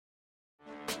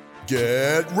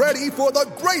Get ready for the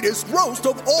greatest roast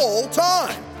of all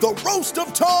time, the Roast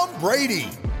of Tom Brady,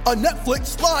 a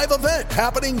Netflix live event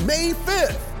happening May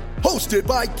 5th. Hosted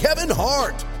by Kevin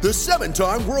Hart, the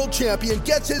 7-time world champion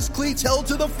gets his cleats held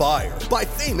to the fire by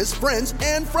famous friends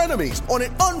and frenemies on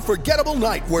an unforgettable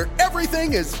night where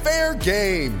everything is fair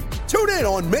game. Tune in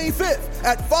on May 5th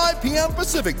at 5 p.m.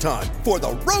 Pacific time for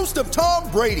the Roast of Tom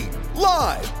Brady,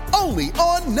 live only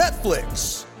on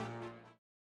Netflix.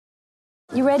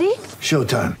 You ready?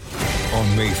 Showtime.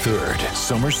 On May 3rd,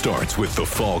 summer starts with The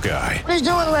Fall Guy. What are you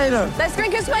doing later? Let's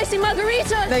drink a spicy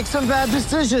margarita. Make some bad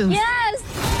decisions. Yes!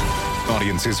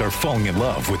 Audiences are falling in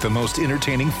love with the most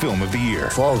entertaining film of the year.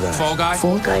 Fall Guy. Fall Guy?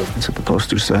 Fall Guy. That's what the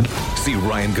poster said. See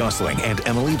Ryan Gosling and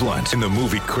Emily Blunt in the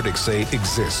movie critics say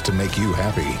exists to make you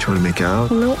happy. Trying to make it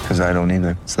out? Nope. Because I don't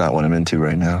either. It's not what I'm into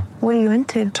right now. What are you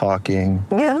into? Talking.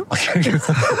 Yeah.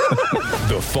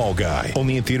 The Fall Guy.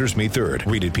 Only in theaters May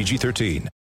 3rd. Rated PG-13.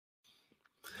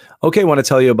 Okay, I want to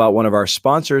tell you about one of our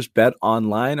sponsors, Bet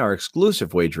Online, our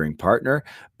exclusive wagering partner.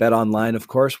 Bet Online, of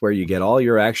course, where you get all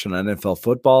your action on NFL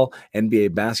football,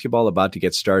 NBA basketball about to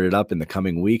get started up in the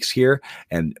coming weeks here.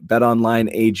 And Bet Online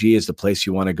AG is the place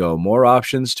you want to go. More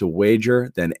options to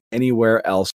wager than anywhere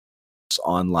else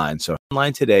online. So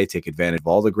online today, take advantage of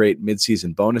all the great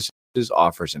midseason bonuses,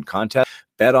 offers, and contests.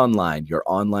 Bet Online, your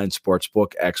online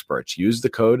sportsbook experts. Use the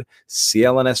code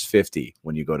CLNS50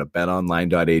 when you go to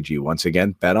betonline.ag. Once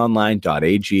again,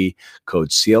 betonline.ag, code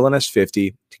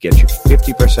CLNS50 to get you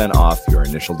 50% off your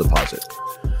initial deposit.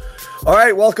 All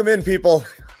right, welcome in, people.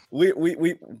 We're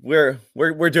doing it.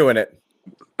 We're doing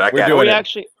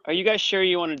it. Are you guys sure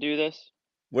you want to do this?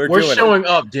 We're showing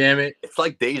up, damn it. It's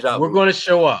like deja vu. We're going to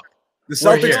show up. The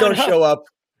Celtics don't show up,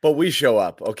 but we show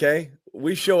up, okay?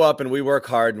 We show up and we work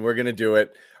hard and we're going to do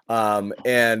it.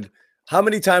 And how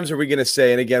many times are we going to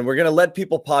say, and again, we're going to let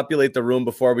people populate the room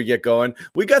before we get going.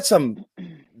 We got some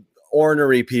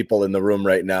ornery people in the room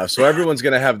right now, so everyone's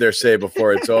going to have their say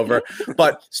before it's over.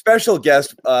 But special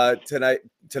guest tonight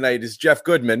is Jeff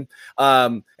Goodman.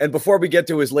 And before we get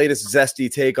to his latest zesty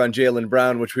take on Jaylen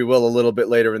Brown, which we will a little bit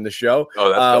later in the show,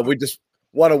 we just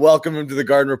want to welcome him to the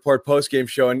Garden Report postgame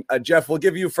show. And Jeff, we'll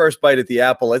give you first bite at the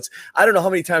apple. I don't know how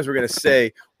many times we're going to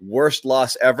say worst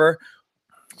loss ever,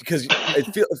 because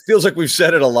it feels like we've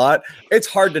said it a lot. It's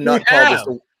hard to not call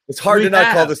this. It's hard to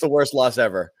not call this the worst loss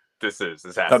ever. This has.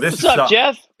 What's up,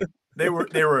 Jeff? They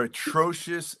were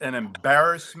atrocious, an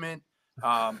embarrassment.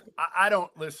 I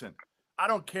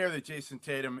don't care that Jason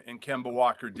Tatum and Kemba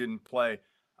Walker didn't play.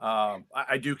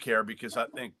 I do care because I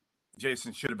think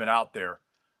Jason should have been out there.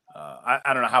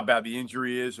 I don't know how bad the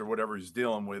injury is or whatever he's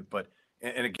dealing with, but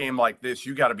in a game like this,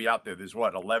 you got to be out there. There's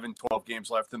 11, 12 games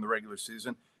left in the regular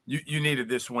season. You needed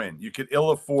this win. You could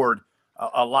ill afford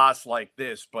a loss like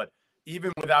this, but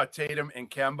even without Tatum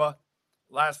and Kemba,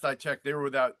 last I checked, they were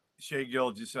without Shai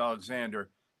Gilgeous-Alexander,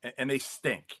 and they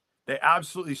stink. They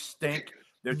absolutely stink.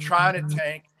 They're trying to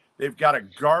tank. They've got a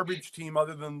garbage team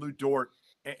other than Lou Dort,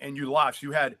 and you lost.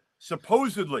 You had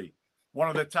supposedly one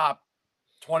of the top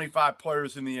 25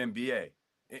 players in the NBA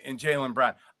in Jaylen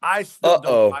Brown. I still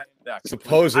don't buy that.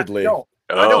 Supposedly. I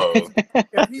know.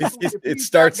 It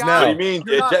starts now. What do you mean?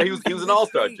 He was an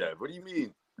all-star, Jeff. What do you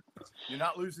mean? You're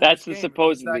not losing. That's the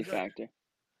supposedly factor.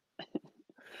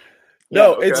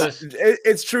 No,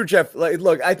 it's true, Jeff.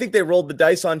 Look, I think they rolled the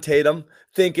dice on Tatum,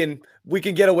 thinking we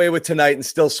can get away with tonight and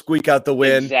still squeak out the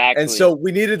win. Exactly. And so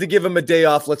we needed to give him a day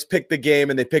off. Let's pick the game,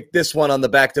 and they picked this one on the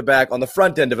back-to-back, on the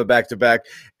front end of a back-to-back,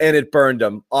 and it burned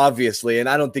him, obviously. And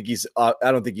I don't think he's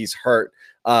hurt.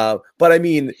 But I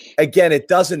mean, again, it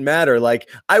doesn't matter. Like,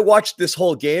 I watched this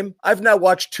whole game. I've now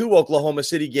watched 2 Oklahoma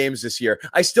City games this year.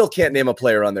 I still can't name a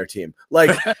player on their team. Like,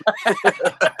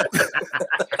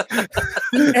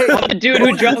 the dude who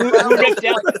ripped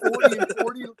out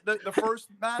 40 the first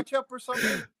matchup or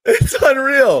something. It's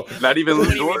unreal. Not even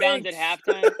Lou Dort at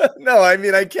halftime. No, I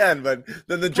mean I can, but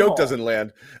then the joke doesn't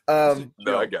land. No,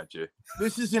 I got you.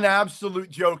 This is an absolute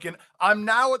joke. And I'm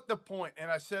now at the point,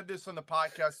 and I said this on the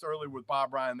podcast earlier with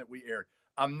Bob Ryan that we aired.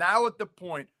 I'm now at the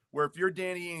point where if you're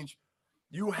Danny Ainge,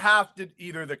 you have to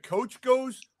either the coach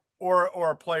goes or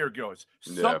a player goes.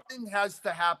 Yeah. Something has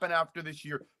to happen after this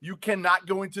year. You cannot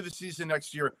go into the season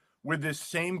next year with this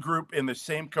same group and the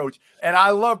same coach. And I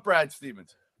love Brad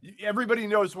Stevens. Everybody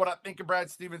knows what I think of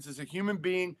Brad Stevens as a human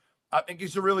being. I think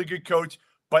he's a really good coach,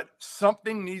 but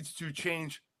something needs to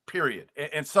change, period,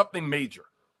 and something major.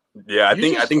 Yeah, I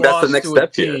think that's the next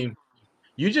step here.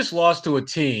 You just lost to a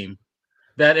team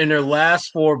that in their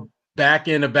last 4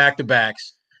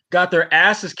 back-to-backs got their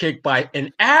asses kicked by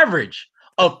an average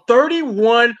of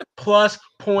 31 plus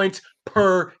points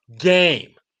per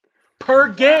game. Per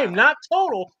game, not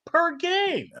total, per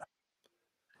game.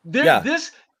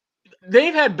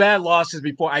 They've had bad losses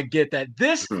before. I get that.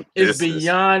 This is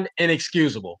beyond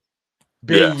inexcusable.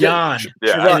 Beyond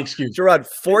inexcusable. Gerard,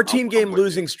 14-game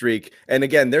losing streak. And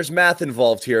again, there's math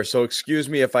involved here, so excuse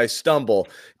me if I stumble.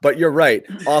 But you're right.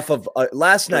 Off of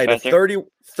last night, a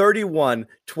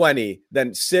 31-20, then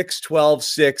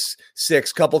 6-12,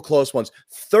 6-6, couple close ones.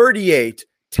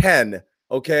 38-10,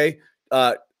 okay?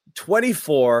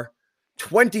 24,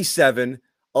 27,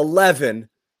 11,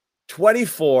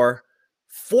 24,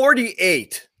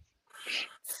 48,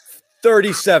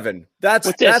 37.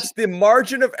 That's the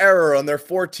margin of error on their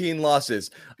 14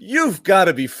 losses. You've got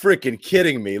to be freaking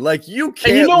kidding me. Like, you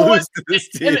can't lose to this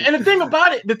team. And the thing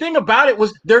about it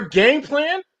was their game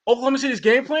plan, Oklahoma City's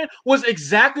game plan, was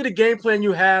exactly the game plan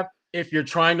you have if you're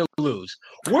trying to lose.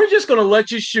 We're just going to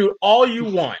let you shoot all you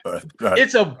want.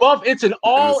 It's an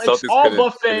all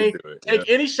buffet. Take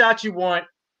any shot you want.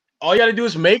 All you got to do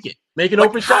is make it. Make an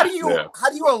open shot. How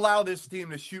do you allow this team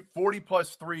to shoot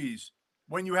 40+ threes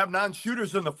when you have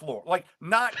non-shooters on the floor? Like,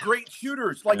 not great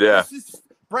shooters. Like, this is,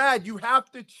 Brad, you have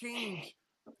to change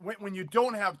when you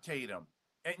don't have Tatum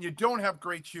and you don't have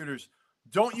great shooters.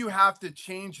 Don't you have to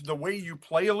change the way you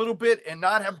play a little bit and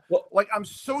not have I'm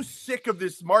so sick of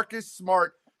this Marcus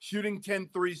Smart shooting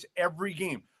 10 threes every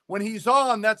game. When he's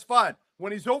on, that's fine.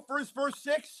 When he's out for his first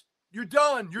 6, you're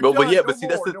done. You're done. But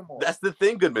that's the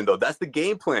thing, Goodman, though. That's the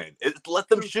game plan. Let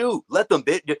them shoot. Let them.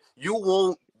 It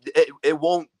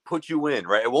won't put you in,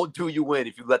 right? It won't do you in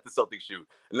if you let the Celtics shoot.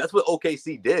 And that's what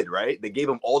OKC did, right? They gave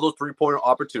him all those three-pointer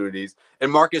opportunities,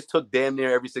 and Marcus took damn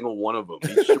near every single one of them.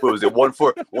 What was it? One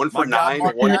for 9,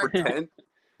 1 for 10?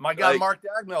 My guy, Mark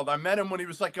Dagnall. I met him when he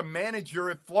was like a manager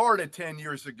at Florida 10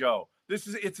 years ago.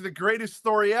 It's the greatest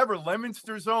story ever.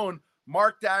 Leominster's own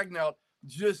Mark Dagnall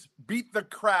just beat the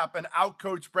crap and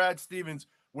outcoached Brad Stevens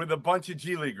with a bunch of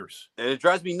G Leaguers. And it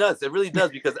drives me nuts. It really does,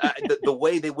 because the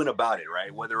way they went about it,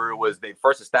 right? Whether it was they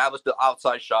first established the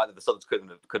outside shot that the Celtics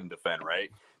couldn't defend, right?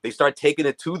 They start taking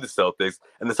it to the Celtics,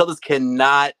 and the Celtics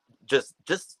cannot just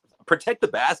protect the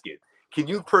basket. Can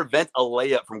you prevent a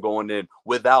layup from going in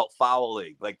without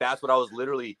fouling? Like, that's what I was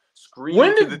literally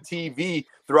screaming to the TV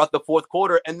throughout the fourth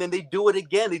quarter. And then they do it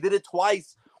again. They did it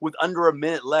twice with under a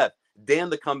minute left.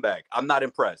 Damn the comeback. I'm not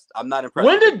impressed.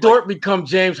 When did Dort become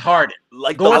James Harden?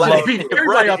 Like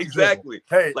exactly.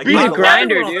 Hey, be the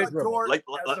grinder, dude.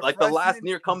 Like the last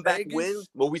near comeback win.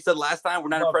 What we said last time, we're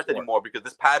not impressed anymore because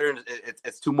this pattern,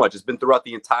 it's too much. It's been throughout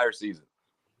the entire season.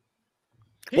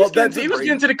 He was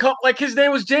getting to the cup like his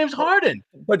name was James Harden.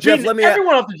 But Jeff, let me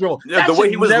everyone off the dribble. Yeah, the way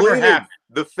he was leaning,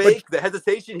 the fake, the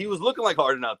hesitation, he was looking like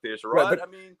Harden out there, Sherrod.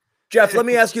 Right, Jeff, let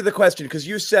me ask you the question, because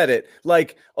you said it.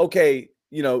 Like, okay,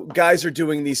 guys are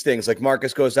doing these things, like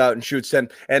Marcus goes out and shoots and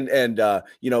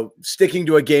sticking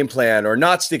to a game plan or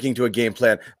not sticking to a game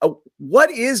plan.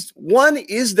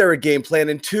 Is there a game plan?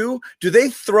 And 2, do they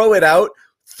throw it out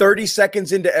 30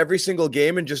 seconds into every single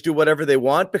game and just do whatever they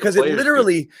want? Because it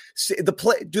literally,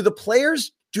 do the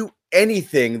players do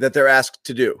anything that they're asked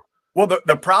to do? Well,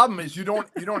 the problem is you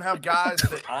don't have guys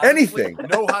that anything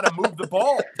know how to move the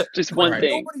ball. Just one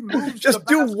thing. Nobody moves. Just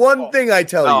do one thing, I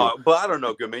tell you. But I don't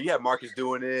know, Goodman. Yeah, Marcus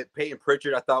doing it. Peyton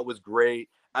Pritchard, I thought was great.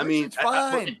 I mean,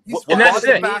 fine. And that's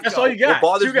it. That's all you got.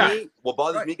 What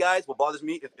bothers me, guys,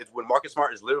 is when Marcus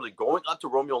Smart is literally going up to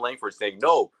Romeo Langford saying,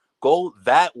 "No, go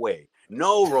that way.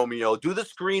 No, Romeo, do the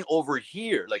screen over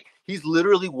here." Like, he's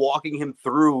literally walking him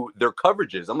through their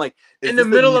coverages. I'm like, in the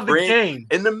middle of the game.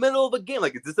 In the middle of the game.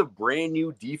 Like, is this a brand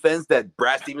new defense that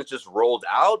Brad Stevens just rolled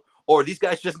out? Or are these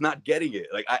guys just not getting it?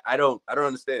 Like, I don't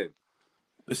understand.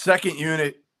 The second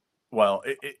unit, well,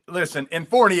 listen, and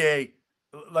Fournier,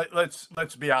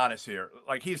 let's be honest here.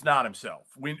 Like, he's not himself.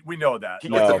 We know that. He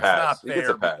gets a pass. He gets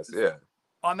a pass, yeah.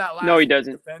 On that last No, he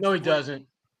doesn't. No, he doesn't.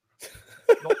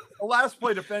 The last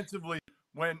play defensively,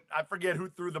 when I forget who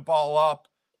threw the ball up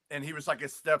and he was like a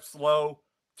step slow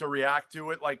to react to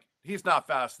it. Like, he's not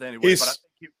fast anyway, but I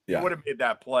think he would have made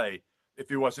that play if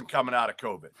he wasn't coming out of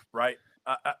COVID, right?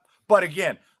 But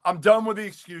again, I'm done with the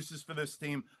excuses for this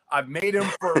team. I've made him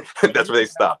for That's where they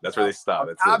stop. That's where they stop.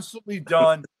 I'm absolutely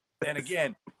done. And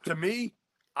again, to me,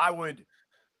 I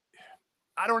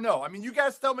don't know. I mean, you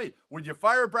guys tell me, would you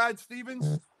fire Brad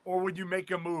Stevens or would you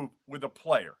make a move with a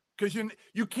player? Because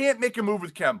you can't make a move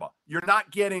with Kemba. You're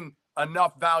not getting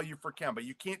enough value for Kemba.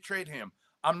 You can't trade him.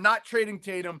 I'm not trading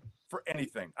Tatum for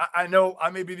anything. I know I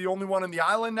may be the only one on the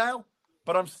island now,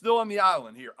 but I'm still on the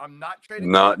island here. I'm not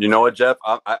trading. No, you know what, Jeff?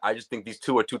 I just think these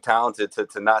two are too talented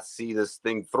to not see this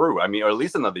thing through. I mean, or at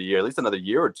least another year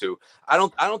or two. I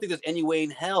don't think there's any way in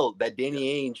hell that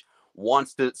Danny Ainge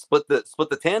wants to split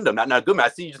the tandem. Now, Goodman, I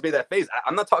see you just made that face.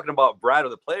 I'm not talking about Brad or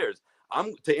the players.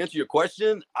 I'm to answer your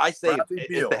question. I say Bradley it's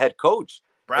Beal. the head coach.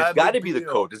 It's got to be the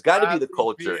Beal. coach. It's got to be the Bradley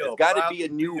culture. Beal. It's got to Bradley be a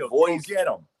new Beal. voice Go get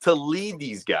 'em. to lead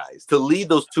these guys, to lead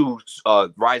those two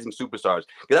rising superstars.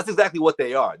 Because that's exactly what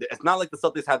they are. It's not like the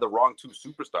Celtics have the wrong two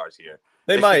superstars here.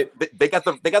 They might. They got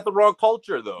the wrong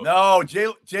culture though. No,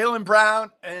 Jaylen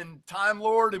Brown and Time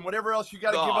Lord and whatever else you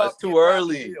got to give up. It's too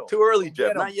early. Too early,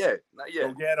 Jeff. Not yet.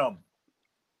 Go get them.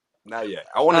 Not yet.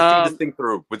 I want to see this thing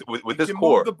through with this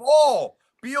core. Move the ball.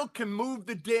 Beal can move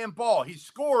the damn ball. He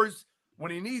scores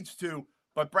when he needs to,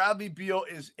 but Bradley Beal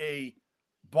is a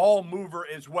ball mover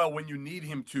as well when you need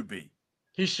him to be.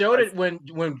 He showed it when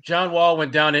John Wall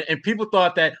went down, and people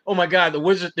thought that, oh my God, the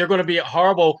Wizards, they're going to be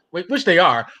horrible, which they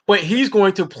are, but he's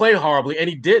going to play horribly, and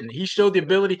he didn't. He showed the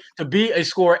ability to be a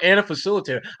scorer and a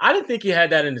facilitator. I didn't think he had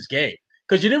that in his game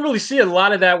because you didn't really see a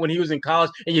lot of that when he was in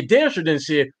college, and you damn sure didn't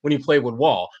see it when he played with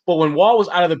Wall. But when Wall was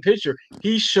out of the picture,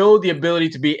 he showed the ability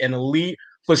to be an elite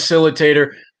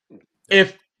facilitator.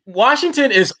 If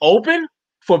Washington is open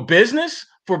for business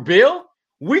for Beal,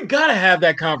 we got to have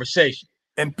that conversation.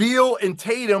 And Beal and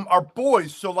Tatum are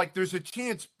boys, so like there's a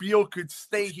chance Beal could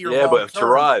stay here. Yeah, but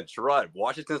Sherrod,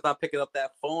 Washington's not picking up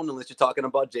that phone unless you're talking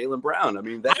about Jaylen Brown. I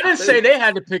mean, I didn't say they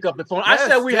had to pick up the phone. Yes, I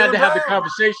said we had to have the Brown.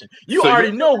 conversation. You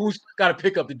already know who's got to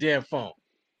pick up the damn phone.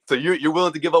 So you're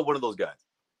willing to give up one of those guys?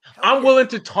 I'm willing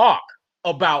to talk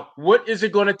about what is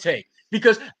it going to take.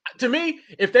 Because to me,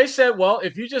 if they said, well,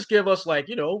 if you just give us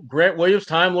Grant Williams,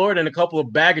 Time Lord, and a couple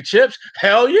of bag of chips,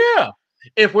 hell yeah.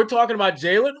 If we're talking about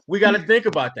Jaylen, we got to think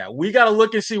about that. We got to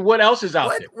look and see what else is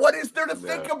out there. What is there to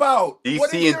think about?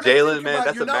 DC and Jaylen, man,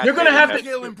 that's you're going to have to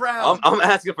Jaylen Brown. I'm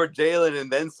asking for Jaylen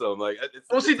and then some. Like,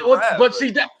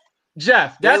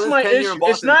 Jeff, that's Jaylen's my tenure in issue. It's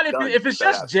Boston not is done. if it's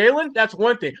just Jaylen, that's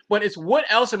one thing. But it's what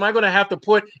else am I going to have to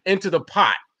put into the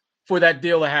pot for that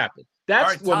deal to happen? That's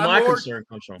right, where Time my Lord, concern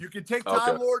comes from. You can take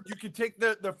Time Lord. You can take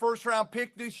the first round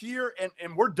pick this year,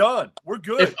 and we're done. We're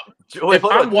good. If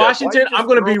I'm Washington, I'm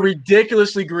going to be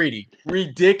ridiculously greedy.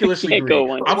 Ridiculously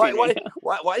greedy.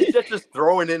 Why is Jeff just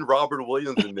throwing in Robert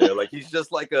Williams in there? Like he's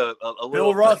just like a little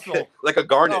Bill Russell, like a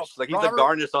garnish. No, like he's a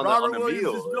garnish on Robert the Williams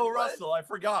meal. Is Bill Russell. I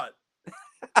forgot.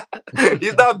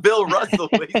 He's not Bill Russell.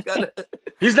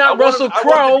 He's not Russell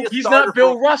Crowe. He's not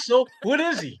Bill Russell. What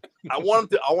is he? I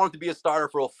want him to be a starter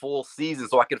for a full season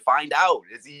so I can find out.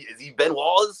 Is he Ben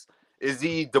Wallace? Is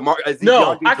he DeMar?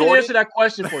 No, I can Jordan? answer that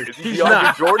question for you. He's DeAndre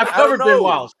not. Jordan? I've covered Ben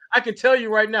Wallace. I can tell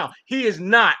you right now, he is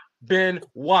not Ben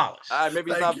Wallace.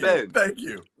 Maybe he's not Ben. Thank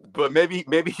you. But maybe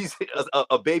he's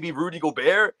a baby Rudy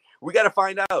Gobert. We got to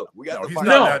find out. We got to find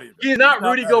out. out. No, he's not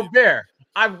Rudy Gobert.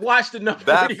 I've watched enough.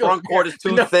 That front court is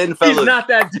too thin, fellas. He's not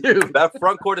that dude. That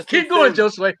front court is too thin. Keep going,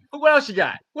 Josue. What else you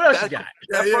got? What else you got?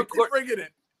 That front court. Bringing it.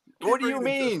 What do you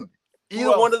mean?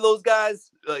 Either one of those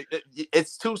guys, like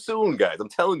it's too soon, guys. I'm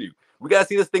telling you, we gotta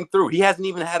see this thing through. He hasn't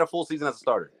even had a full season as a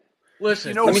starter.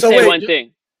 Listen, let me say one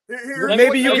thing.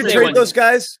 Maybe you can trade those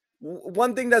guys.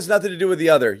 One thing has nothing to do with the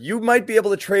other. You might be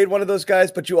able to trade one of those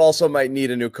guys, but you also might need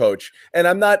a new coach. And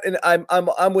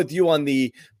I'm with you on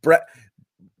the Brett.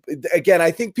 Again,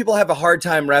 I think people have a hard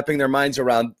time wrapping their minds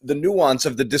around the nuance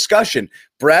of the discussion.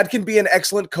 Brad can be an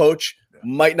excellent coach,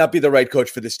 might not be the right coach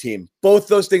for this team. Both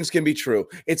those things can be true.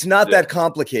 It's not that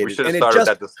complicated. We should have started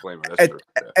that disclaimer.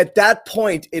 At that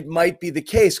point, it might be the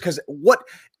case because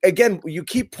again, you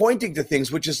keep pointing to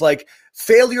things, which is like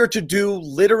failure to do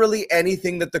literally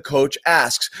anything that the coach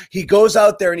asks. He goes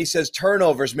out there and he says,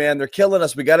 turnovers, man, they're killing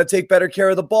us. We got to take better care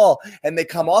of the ball. And they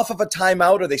come off of a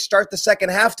timeout or they start the second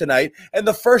half tonight. And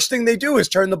the first thing they do is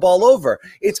turn the ball over.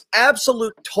 It's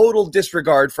absolute total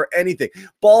disregard for anything.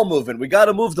 Ball movement. We got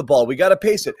to move the ball. We got to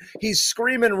pace it. He's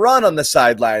screaming run on the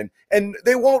sideline and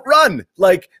they won't run.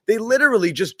 Like they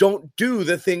literally just don't do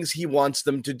the things he wants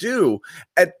them to do.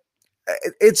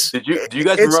 It's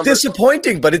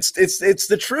disappointing, but it's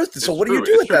the truth. So what do you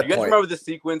do at that point? You guys remember the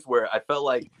sequence where I felt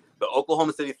like the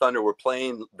Oklahoma City Thunder were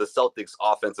playing the Celtics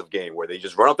offensive game where they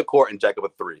just run up the court and jack up a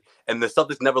three, and the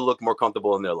Celtics never looked more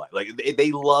comfortable in their life. Like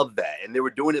they love that, and they were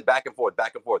doing it back and forth,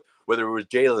 whether it was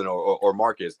Jaylen or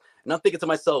Marcus. And I'm thinking to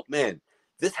myself, man,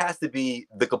 this has to be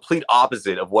the complete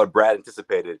opposite of what Brad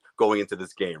anticipated going into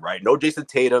this game, right? No Jason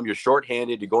Tatum, you're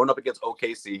shorthanded, you're going up against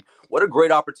OKC. What a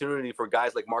great opportunity for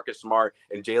guys like Marcus Smart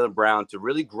and Jaylen Brown to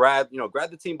really grab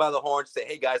the team by the horns, say,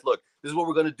 hey guys, look, this is what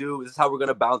we're going to do. This is how we're going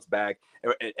to bounce back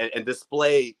and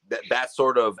display that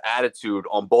sort of attitude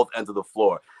on both ends of the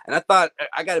floor. And I thought,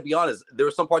 I got to be honest, there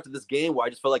were some parts of this game where I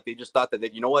just felt like they just thought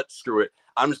that, you know what, screw it.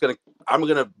 I'm going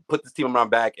to put this team on my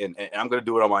back and I'm going to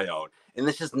do it on my own. And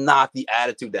it's just not the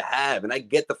attitude to have. And I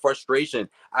get the frustration.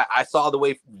 I saw the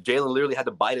way Jalen literally had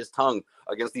to bite his tongue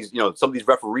against these, some of these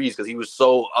referees because he was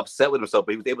so upset with himself,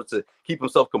 but he was able to keep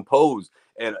himself composed.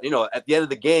 And, at the end of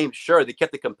the game, sure, they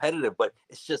kept it competitive, but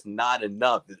it's just not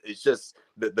enough. It's just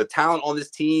the talent on this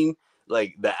team,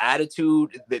 like the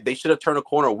attitude, they should have turned a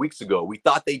corner weeks ago. We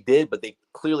thought they did, but they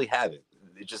clearly haven't.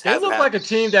 It just they look like a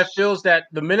team that feels that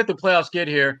the minute the playoffs get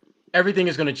here, everything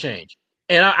is going to change.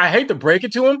 And I hate to break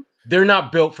it to them. They're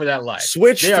not built for that life.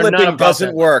 Switch flipping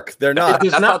doesn't work. They're not.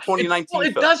 That's how 2019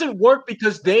 it doesn't work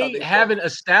because they haven't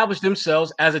established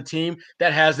themselves as a team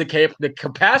that has the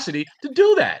capacity to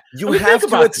do that. You have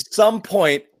to at some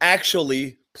point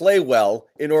actually play well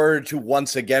in order to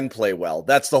once again play well.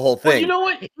 That's the whole thing. Well, you know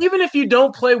what? Even if you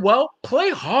don't play well,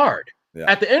 play hard. Yeah.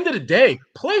 At the end of the day,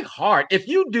 play hard. If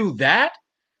you do that,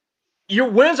 your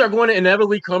wins are going to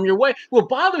inevitably come your way. What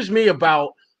bothers me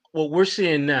about what we're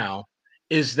seeing now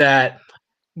is that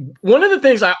one of the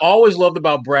things I always loved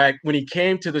about Brad when he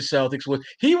came to the Celtics was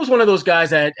he was one of those guys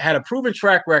that had a proven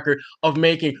track record of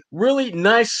making really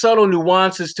nice, subtle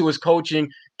nuances to his coaching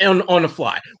on the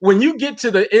fly. When you get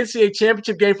to the NCAA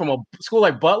championship game from a school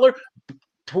like Butler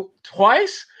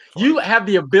twice, you have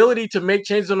the ability to make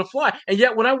changes on the fly. And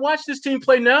yet when I watch this team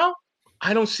play now,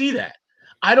 I don't see that.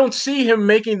 I don't see him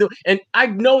making and I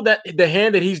know that the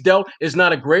hand that he's dealt is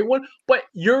not a great one, but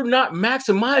you're not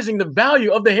maximizing the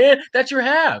value of the hand that you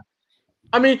have.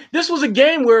 I mean, this was a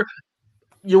game where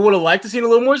you would have liked to see a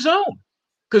little more zone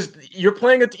because you're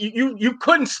playing you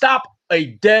couldn't stop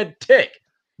a dead tick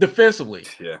defensively.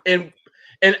 Yeah. And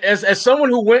as someone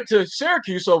who went to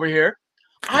Syracuse over here,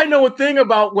 I know a thing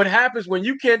about what happens when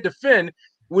you can't defend.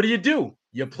 What do?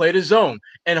 You play the zone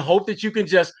and hope that you can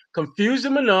just confuse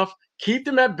them enough, keep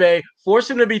them at bay, force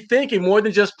them to be thinking more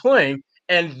than just playing,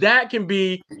 and that can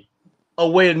be a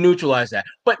way to neutralize that.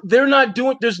 But they're not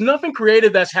doing – there's nothing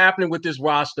creative that's happening with this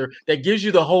roster that gives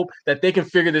you the hope that they can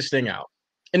figure this thing out.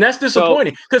 And that's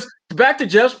disappointing because back to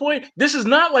Jeff's point, this is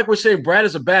not like we're saying Brad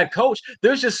is a bad coach.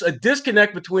 There's just a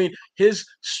disconnect between his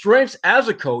strengths as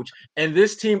a coach and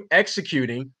this team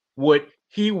executing what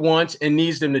he wants and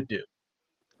needs them to do.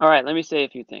 All right, let me say a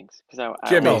few things because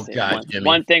Jimmy.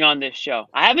 One thing on this show.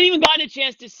 I haven't even gotten a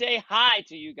chance to say hi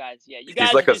to you guys yet. You guys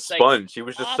He's like a sponge. He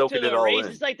was just soaking it all in.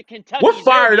 It's like the Kentucky. We're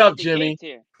fired up, Jimmy.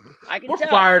 We're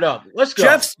fired up. Let's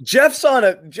go. Jeff's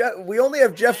on we only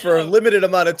have Jeff for a limited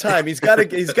amount of time. He's got to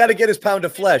get his pound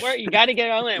of flesh. You got to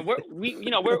get all in.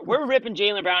 We're ripping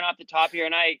Jaylen Brown off the top here,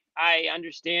 and I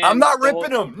understand. I'm not ripping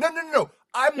him. No.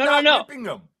 I'm not ripping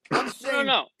him. I'm saying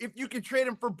no. If you could trade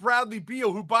him for Bradley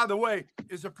Beal, who, by the way,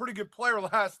 is a pretty good player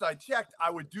last I checked, I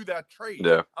would do that trade.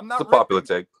 Yeah, I'm not it's a popular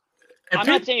take. I'm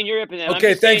not saying you're ripping them.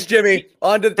 Okay, thanks, Jimmy.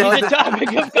 On to the topic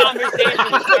of conversation.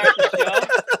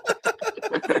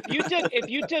 If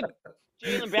you took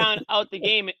Jaylen Brown out the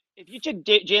game, if you took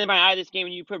Jaylen Brown out of this game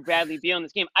and you put Bradley Beal in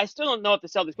this game, I still don't know if the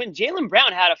Celtics win. Jaylen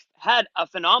Brown had a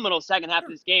phenomenal second half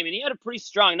of this game, and he had a pretty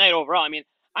strong night overall. I mean,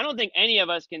 I don't think any of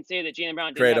us can say that Jaylen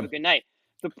Brown didn't have a good night.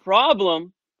 The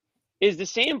problem is the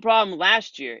same problem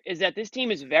last year, is that this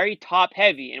team is very top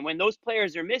heavy. And when those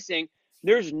players are missing,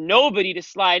 there's nobody to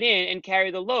slide in and carry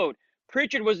the load.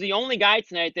 Pritchard was the only guy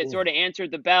tonight that sort of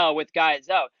answered the bell with guys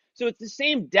out. So it's the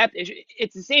same depth issue.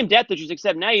 It's the same depth issues,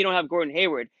 except now you don't have Gordon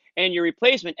Hayward. And your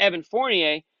replacement, Evan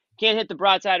Fournier, can't hit the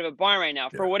broadside of a barn right now.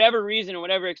 For whatever reason or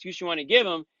whatever excuse you want to give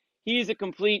him, he's a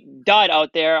complete dud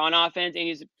out there on offense, and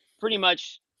he's pretty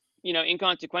much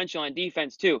inconsequential on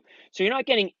defense too. So you're not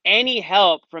getting any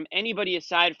help from anybody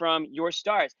aside from your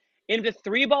stars. And if the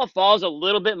 3-ball falls a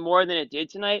little bit more than it did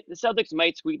tonight, the Celtics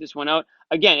might squeak this one out.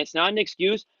 Again, it's not an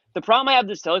excuse. The problem I have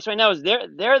with the Celtics right now is they're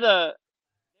the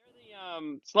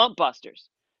slump busters.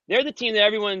 They're the team that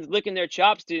everyone's licking their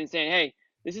chops to and saying, hey,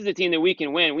 this is a team that we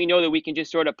can win. We know that we can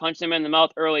just sort of punch them in the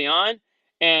mouth early on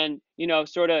and,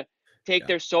 sort of take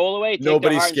their soul away.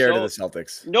 Nobody's scared of the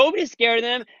Celtics. Nobody's scared of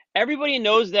them. Everybody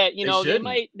knows that,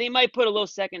 they might put a little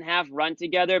second half run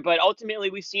together, but ultimately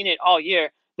we've seen it all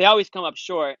year. They always come up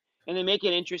short and they make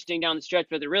it interesting down the stretch,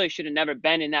 but they really should have never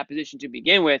been in that position to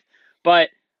begin with. But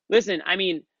listen, I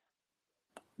mean,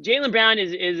 Jaylen Brown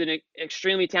is an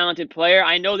extremely talented player.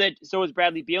 I know that so is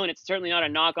Bradley Beal, and it's certainly not a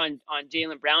knock on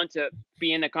Jaylen Brown to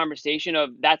be in the conversation of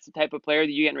that's the type of player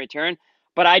that you get in return.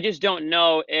 But I just don't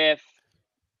know if,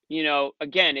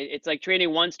 again, it's like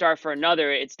trading one star for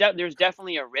another. There's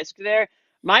definitely a risk there.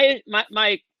 My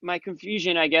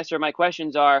confusion, I guess, or my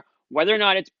questions are whether or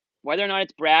not it's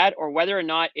Brad or whether or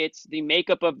not it's the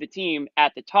makeup of the team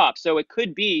at the top. So it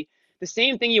could be the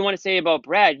same thing you want to say about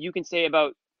Brad, you can say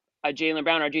about Jaylen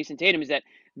Brown or Jason Tatum, is that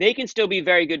they can still be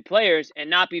very good players and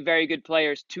not be very good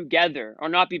players together, or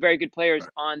not be very good players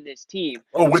on this team.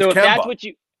 Oh, with so if Kemba. that's what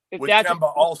you, if with that's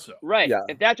Kemba also. right, Yeah.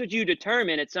 if that's what you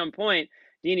determine at some point,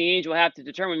 Danny Ainge will have to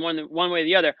determine one way or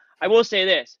the other. I will say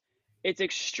this: it's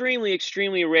extremely,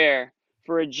 extremely rare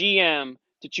for a GM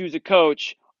to choose a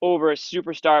coach over a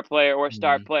superstar player or a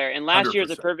star player. And last year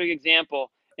is a 100%. perfect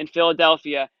example in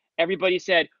Philadelphia. Everybody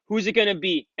said, who's it going to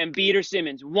be? Embiid or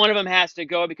Simmons? One of them has to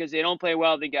go because they don't play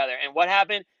well together. And what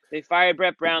happened? They fired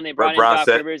Brett Brown. They brought Brett Brown in Doc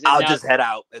said, Rivers. And I'll now, just head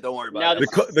out. Don't worry now about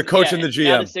it. The coach and the GM.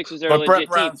 Now the Sixers are a But legit Brett team.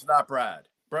 Brown's not Brad.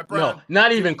 Brett Brown, No,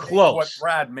 not even makes close. What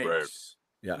Brad makes. Right.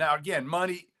 Yeah. Now again,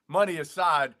 money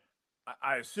aside,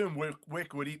 I assume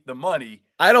Wick would eat the money.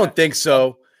 I don't think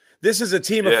so. This is a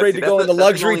team Yeah, afraid see, to go in the that's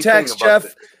luxury only thing tax, about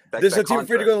Jeff. that This is a team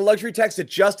afraid to contract. go in the luxury tax that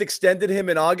just extended him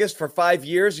in August for 5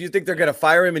 years. You think they're going to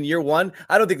fire him in year one?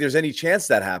 I don't think there's any chance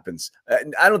that happens.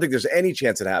 I don't think there's any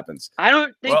chance it happens. I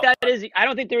don't think Well, that is. I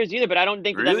don't think there is either. But I don't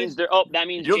think that Really? means they're. Oh, that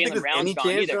means You don't think Jaylen there's Brown's any gone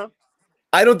chance, either. John?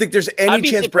 I don't think there's any I'd be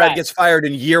chance Brad surprised. gets fired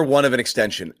in year one of an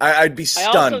extension. I'd be I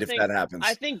also stunned if think- that happens.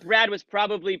 I think Brad was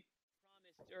probably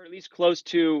promised, or at least close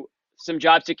to, some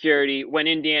job security when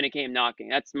Indiana came knocking.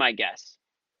 That's my guess.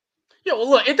 Yeah,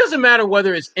 well, look, it doesn't matter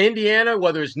whether it's Indiana,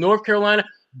 whether it's North Carolina.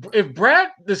 If Brad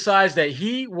decides that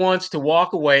he wants to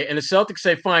walk away and the Celtics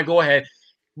say, fine, go ahead,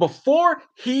 before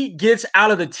he gets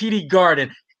out of the TD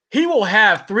Garden, he will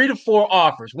have 3 to 4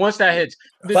 offers once that hits.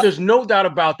 But- There's no doubt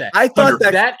about that. I thought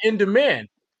that in demand.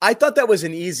 I thought that was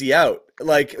an easy out.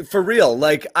 Like, for real.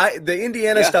 Like, the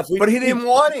Indiana stuff. But he didn't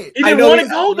want it. He I didn't know want he-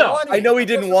 to go, though. I know he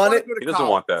didn't want it. He doesn't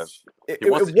want that. It, He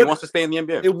wants, it he would- wants to stay in the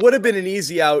NBA. it would have been an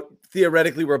easy out,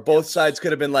 theoretically, where both sides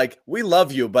could have been like, we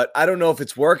love you, but I don't know if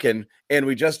it's working. And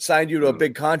we just signed you to a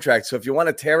big contract. So if you want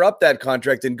to tear up that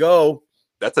contract and go,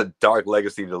 That's a dark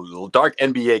legacy, dark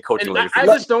NBA coaching And I legacy.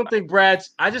 just don't think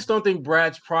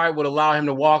Brad's pride would allow him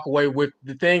to walk away with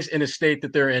the things in the state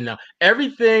that they're in now.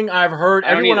 Everything I've heard, I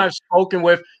don't everyone either. I've spoken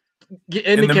with in the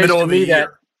indicates middle to of the me that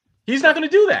year. he's not going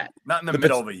to do that. Not in the The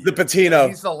middle Pat- of the year. the Patino.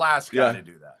 He's the last guy Yeah. to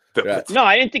do that. Yeah. No,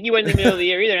 I didn't think he went in the middle of the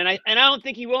year either, and I don't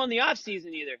think he will in the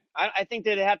offseason either. I think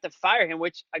that they have to fire him,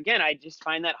 which again I just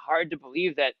find that hard to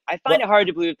believe. That I find it hard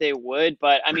to believe they would,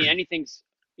 but I mean anything's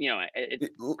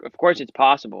of course it's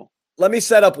possible. let me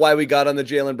set up why we got on the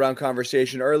Jaylen Brown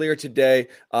conversation earlier today.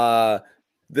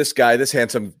 This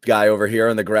handsome guy over here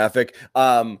on the graphic,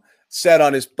 said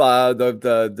on his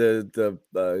the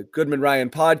Goodman Ryan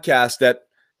podcast that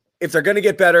if they're going to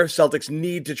get better, Celtics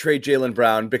need to trade Jaylen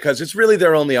Brown because it's really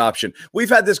their only option. We've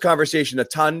had this conversation a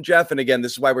ton, Jeff, and again,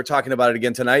 this is why we're talking about it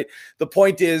again tonight. The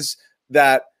point is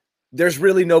that there's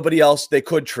really nobody else they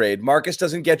could trade. Marcus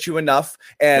doesn't get you enough,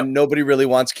 and nobody really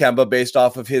wants Kemba based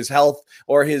off of his health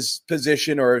or his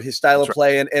position or his style of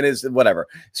play and his whatever.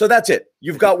 So that's it.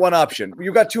 You've got one option.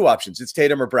 You've got two options. It's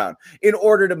Tatum or Brown in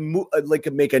order to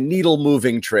make a needle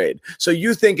moving trade. So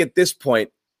you think at this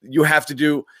point you have to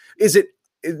do,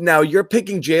 now you're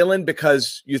picking Jaylen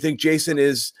because you think Jason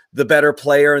is the better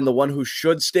player and the one who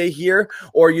should stay here,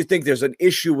 or you think there's an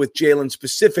issue with Jaylen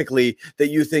specifically that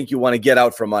you think you want to get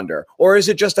out from under, or is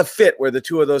it just a fit where the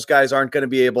two of those guys aren't going to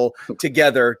be able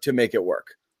together to make it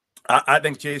work? I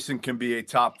think Jason can be a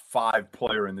top 5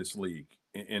 player in this league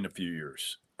in a few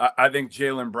years. I think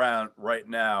Jaylen Brown right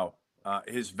now,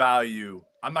 his value,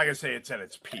 I'm not going to say it's at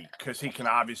its peak because he can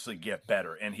obviously get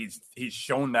better, and he's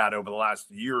shown that over the last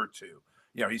year or two.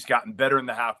 You know, he's gotten better in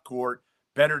the half court,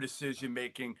 better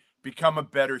decision-making, become a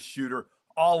better shooter,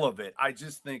 all of it. I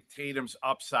just think Tatum's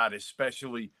upside,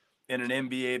 especially in an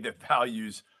NBA that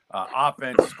values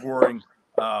offense, scoring,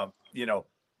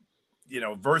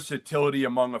 versatility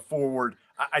among a forward.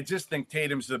 I just think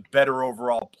Tatum's a better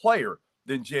overall player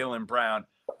than Jaylen Brown.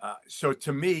 So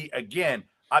to me, again,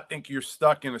 I think you're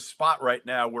stuck in a spot right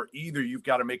now where either you've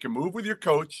got to make a move with your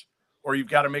coach or you've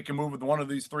got to make a move with one of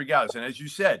these three guys. And as you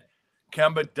said,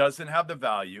 Kemba doesn't have the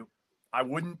value. I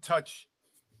wouldn't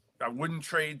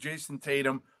trade Jason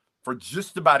Tatum for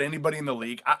just about anybody in the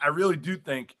league. I really do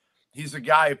think he's a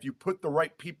guy, if you put the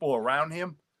right people around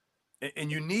him, and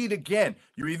you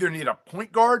either need a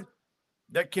point guard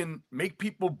that can make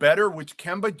people better, which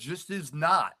Kemba just is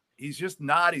not. He's just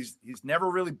not. He's never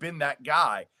really been that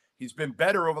guy. He's been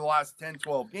better over the last 10,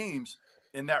 12 games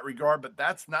in that regard, but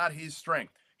that's not his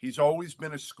strength. He's always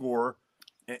been a scorer.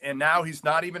 And now he's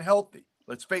not even healthy.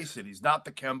 Let's face it. He's not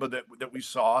the Kemba that we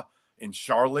saw in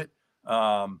Charlotte.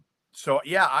 I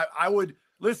would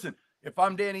listen. If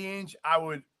I'm Danny Ainge, I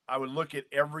would look at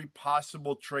every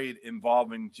possible trade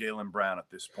involving Jaylen Brown at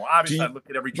this point. Obviously, I'd look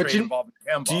at every trade involving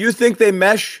Kemba. Do you think they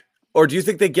mesh? Or do you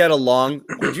think they get along?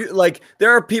 Would you like?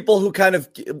 There are people who kind of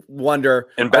wonder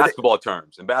in basketball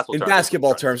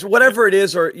terms, whatever it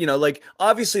is, or like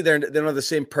obviously they don't have the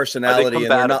same personality.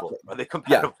 Are they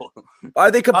compatible? Yeah.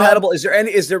 Are they compatible? Is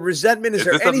there resentment? Is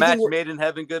there this anything a match made in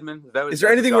heaven, Goodman? Is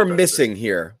there anything we're missing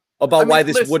here about why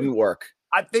this wouldn't work?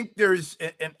 I think there's,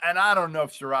 and I don't know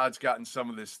if Sherrod's gotten some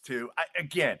of this too.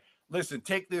 Again, listen,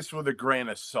 take this with a grain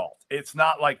of salt. It's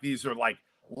not like these are like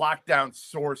lockdown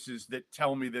sources that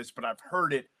tell me this, but I've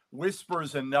heard it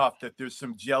whispers enough that there's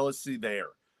some jealousy there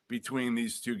between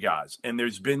these two guys. And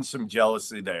there's been some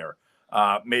jealousy there.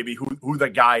 Maybe who the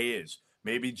guy is.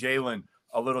 Maybe Jalen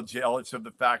a little jealous of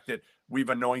the fact that we've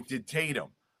anointed Tatum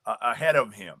ahead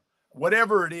of him.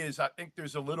 Whatever it is, I think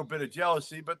there's a little bit of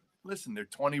jealousy, but listen, they're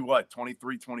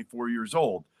 23, 24 years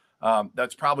old.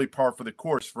 That's probably par for the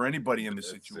course for anybody in this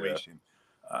situation.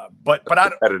 But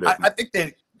I think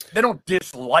they don't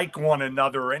dislike one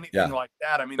another or anything like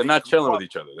that. I mean, they're not chilling with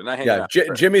each other. They're not hanging out.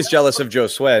 Jimmy's jealous of Joe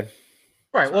Sway.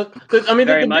 Right. Well, I mean,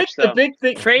 the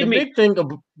big thing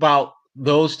about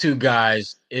those two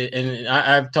guys, and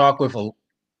I've talked with a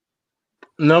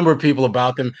number of people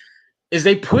about them, is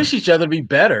they push each other to be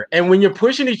better. And when you're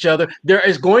pushing each other, there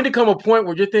is going to come a point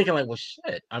where you're thinking like, well,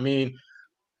 shit, I mean,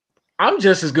 I'm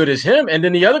just as good as him. And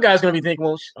then the other guy's going to be thinking,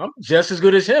 well, I'm just as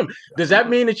good as him. Does that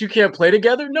mean that you can't play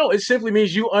together? No, it simply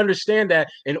means you understand that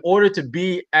in order to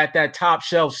be at that top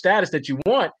shelf status that you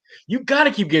want, you got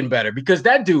to keep getting better because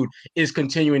that dude is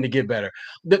continuing to get better.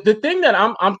 The thing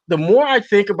that the more I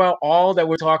think about all that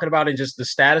we're talking about and just the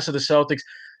status of the Celtics,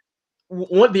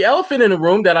 what the elephant in the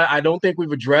room that I don't think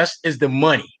we've addressed is the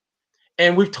money.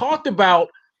 And we've talked about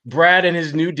Brad and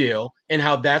his new deal and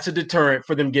how that's a deterrent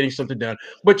for them getting something done.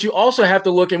 But you also have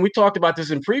to look, and we talked about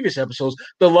this in previous episodes,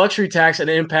 the luxury tax and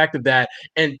the impact of that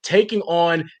and taking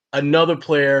on another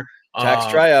player.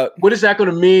 Tax tryout. What is that going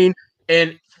to mean?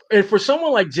 And for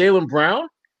someone like Jaylen Brown,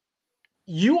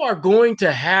 you are going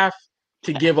to have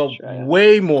to give up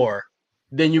way more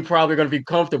than you're probably going to be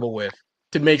comfortable with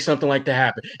to make something like that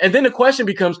happen. And then the question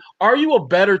becomes, are you a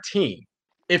better team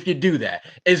if you do that?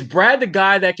 Is Brad the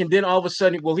guy that can then all of a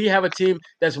sudden, will he have a team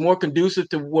that's more conducive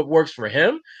to what works for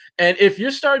him? And if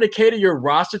you're starting to cater your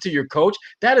roster to your coach,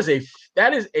 that is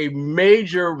a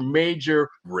major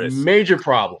risk. Major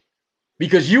problem.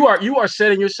 Because you are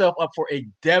setting yourself up for a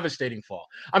devastating fall.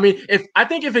 I mean, if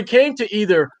it came to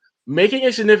either making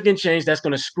a significant change that's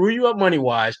going to screw you up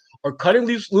money-wise or cutting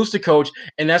loose the coach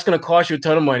and that's going to cost you a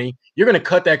ton of money, you're going to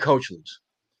cut that coach loose.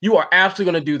 You are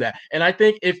absolutely going to do that. And I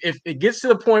think if it gets to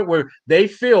the point where they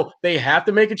feel they have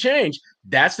to make a change,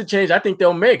 that's the change I think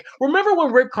they'll make. Remember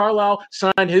when Rick Carlisle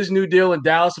signed his new deal in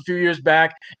Dallas a few years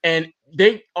back and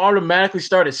they automatically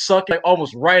started sucking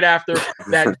almost right after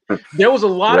that? There was a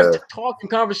lot of talk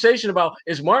and conversation about,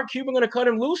 is Mark Cuban going to cut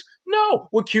him loose? No.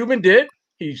 What Cuban did,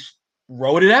 he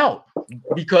wrote it out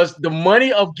because the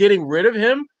money of getting rid of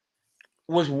him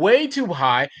was way too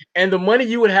high, and the money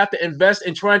you would have to invest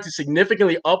in trying to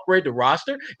significantly upgrade the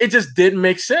roster, it just didn't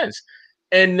make sense.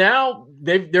 And now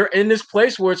they're in this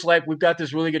place where it's like, we've got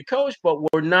this really good coach, but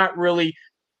we're not really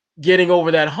getting over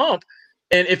that hump.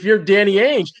 And if you're Danny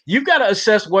Ainge, you've got to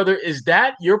assess whether is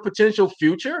that your potential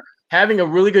future, having a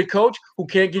really good coach who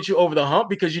can't get you over the hump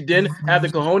because you didn't have the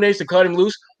cojones to cut him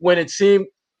loose when it seemed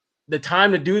the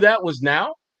time to do that was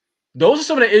now. Those are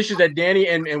some of the issues that Danny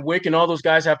and Wick and all those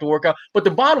guys have to work out. But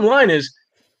the bottom line is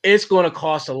it's going to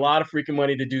cost a lot of freaking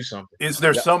money to do something. Is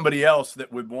there somebody else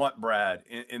that would want Brad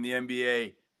in the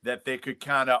NBA that they could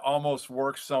kind of almost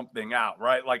work something out,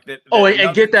 right? Like that.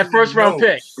 And get that first round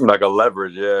pick. Like a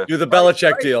leverage, yeah. Do the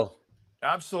Belichick deal.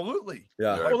 Absolutely.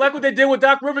 Yeah. Well, like what they did with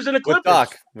Doc Rivers and the Clippers.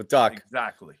 With Doc.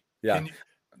 Exactly. Yeah. And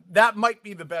that might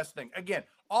be the best thing. Again,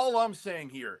 all I'm saying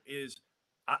here is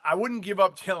I wouldn't give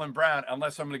up Jaylen Brown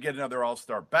unless I'm going to get another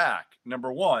all-star back,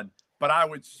 number one. But I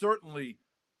would certainly,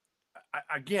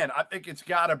 again, I think it's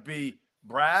got to be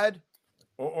Brad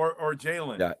or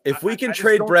Jaylen. Yeah, if we can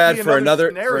trade Brad for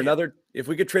another, if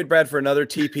we could trade Brad for another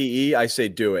TPE, I say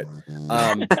do it.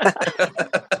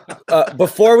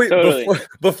 Before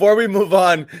we move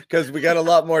on, because we got a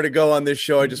lot more to go on this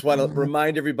show, I just want to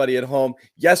remind everybody at home,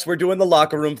 yes, we're doing the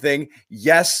locker room thing.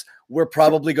 Yes, we're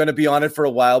probably going to be on it for a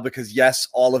while because, yes,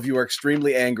 all of you are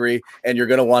extremely angry and you're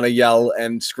going to want to yell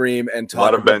and scream and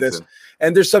talk about this.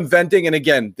 And there's some venting. And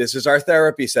again, this is our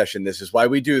therapy session. This is why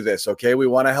we do this. Okay. We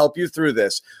want to help you through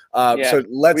this. So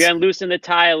let's loosen the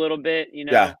tie a little bit,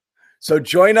 Yeah. So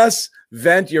join us,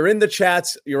 vent. You're in the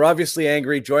chats. You're obviously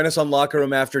angry. Join us on Locker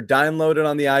Room After. Download it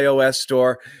on the iOS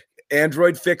store.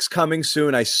 Android fix coming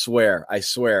soon. I swear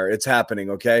it's happening.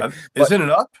 Okay. Isn't it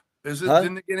up?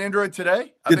 Didn't they get Android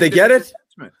today? Did they get it?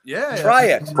 Yeah. Try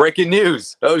it. Breaking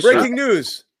news. Oh, shit. Breaking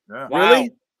news. Yeah. Wow.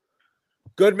 Really?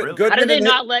 Goodman. Really? Goodman. How did they and-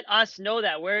 not let us know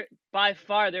that? We're by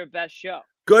far their best show.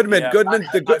 Goodman. Yeah, Goodman.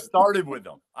 I started with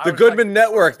them. The Goodman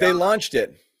Network. They launched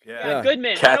it. Yeah, Yeah.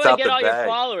 Goodman. Cat's How do I out get the all your bag.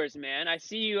 followers, man? I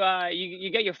see you. You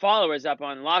get your followers up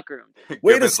on Locker Room.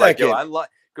 Wait a Goodman's like, yo, second.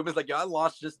 Goodman's like, yo, I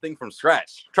launched this thing from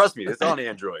scratch. Trust me, it's on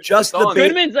Android. Just It's the on big-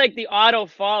 Goodman's like the auto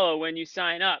follow when you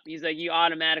sign up. He's like you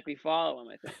automatically follow him.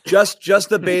 I think. Just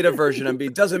the beta version.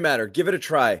 It doesn't matter. Give it a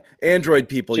try. Android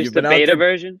people, Just you've the been beta out there.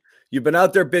 version. You've been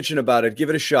out there bitching about it. Give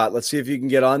it a shot. Let's see if you can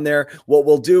get on there. What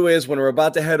we'll do is when we're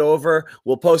about to head over,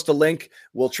 we'll post a link.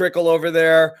 We'll trickle over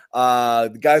there.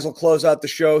 The guys will close out the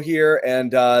show here,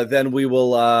 and then we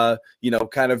will,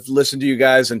 kind of listen to you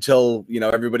guys until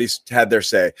everybody's had their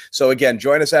say. So again,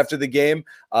 join us after the game.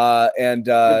 And Beta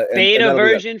that'll be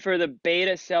it. version for the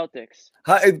beta Celtics.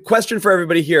 Hi, question for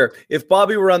everybody here. If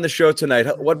Bobby were on the show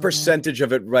tonight, what percentage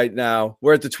of it right now?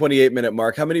 We're at the 28-minute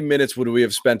mark. How many minutes would we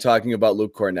have spent talking about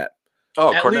Luke Cornett?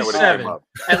 Oh, At Cornett least would've 7. came up.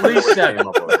 At least 7.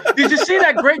 Did you see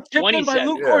that great tip in by 27.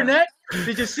 Luke Yeah. Cornett?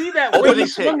 Did you see that way he Opening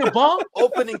swung tape. the ball?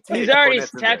 Opening tape. He's already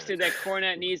Cornett's in there. texted that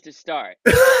Cornett needs to start.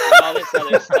 And all this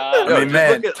other stuff. I Yo, mean, just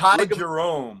man, look at- Ty look at-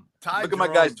 Jerome. look at my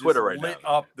guy's just Twitter right lit now.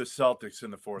 up the Celtics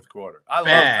in the fourth quarter. I love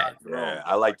Bad. Ty Jerome. Yeah,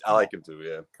 I like him too.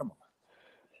 Yeah. Come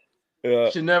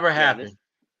on. Should never happen. this-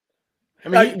 I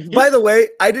mean, By the way,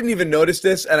 I didn't even notice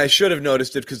this, and I should have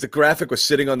noticed it because the graphic was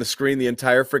sitting on the screen the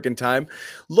entire freaking time.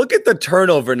 Look at the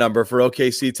turnover number for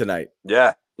OKC tonight.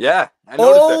 Yeah. I noticed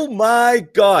Oh that. my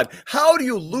God. How do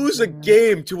you lose a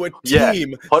game to a Yeah.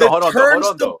 team Hold that on, hold turns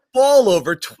on, the though. ball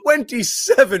over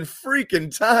 27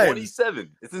 freaking times?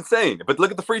 27. It's insane. But look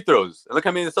at the free throws. And look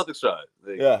how many the Celtics shot.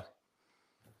 Yeah.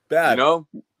 Bad. You know?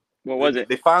 What was it?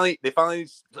 They finally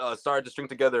started to string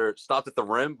together, stopped at the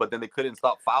rim, but then they couldn't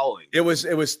stop fouling. It was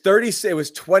 30. It was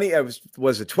 20.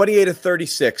 Was it 28 to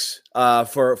 36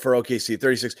 for OKC?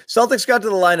 36. Celtics got to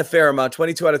the line a fair amount,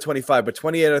 22 out of 25, but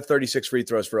 28 out of 36 free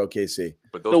throws for OKC.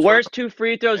 But The worst 2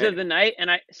 free throws of the night,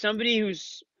 and somebody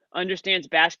who's understands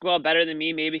basketball better than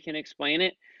me maybe can explain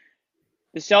it.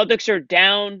 The Celtics are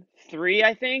down 3,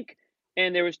 I think,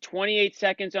 and there was 28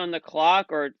 seconds on the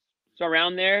clock or so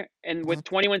around there, and with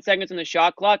 21 seconds on the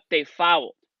shot clock, they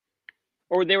fouled.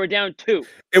 Or they were down 2.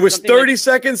 It was Something 30 like-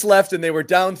 seconds left, and they were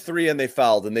down 3, and they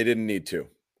fouled, and they didn't need to.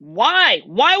 Why?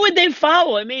 Why would they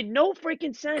foul? It made no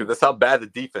freaking sense. Because that's how bad the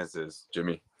defense is,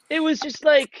 Jimmy. It was just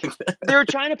like they were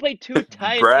trying to play too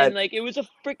tight, Brad. and like it was a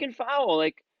freaking foul.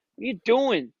 Like, what are you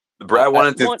doing? Brad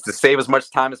wanted to save as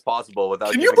much time as possible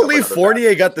without. Can you giving up believe another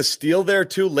Fournier got the steal there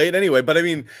too late anyway? But I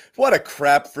mean, what a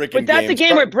crap freaking But that's game. a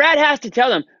game where Brad has to tell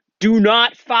them, do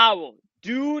not foul.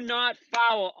 Do not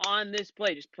foul on this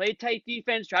play. Just play tight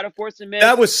defense. Try to force a miss.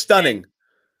 That was stunning.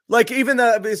 Like even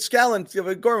Scallon,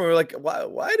 Gorman were like,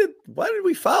 why did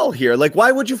we foul here? Like,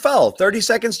 why would you foul? 30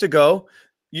 seconds to go.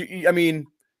 And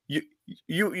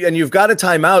you've got a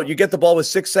timeout. You get the ball with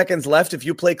 6 seconds left. If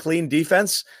you play clean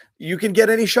defense, you can get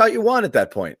any shot you want at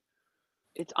that point.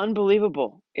 It's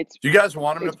unbelievable. Do you guys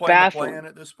want him to it's play in the baffling. play-in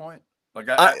at this point? Like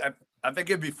I think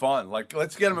it'd be fun. Like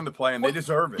let's get him in the play-in. They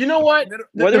deserve it. You know what?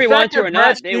 Whether we want to or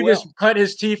not, they Stevens will. cut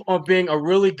his teeth on being a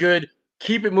really good.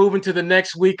 Keep it moving to the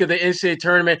next week of the NCAA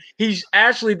tournament. He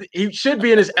should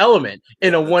be in his element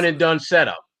in a one and done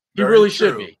setup. He Very really true.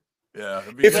 should be. Yeah.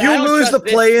 If I you don't lose the trust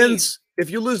this play-ins, if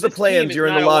you lose the This team play-ins, is you're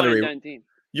in not the a lottery. one-and-done team.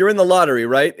 You're in the lottery,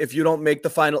 right? If you don't make the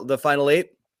final 8.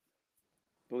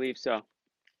 Believe so.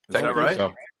 Is that right?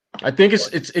 So, I think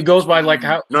it goes by like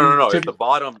how No. It's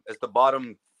the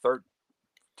bottom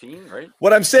 13, right?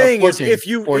 What I'm saying 14, is, if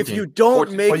you 14. don't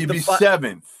 14. make Well, you'd the be fi-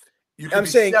 seventh. You could I'm be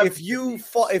saying seventh.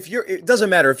 it doesn't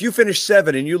matter if you finish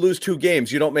 7 and you lose 2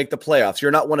 games, you don't make the playoffs. You're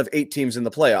not one of 8 teams in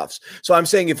the playoffs. So I'm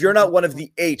saying if you're not one of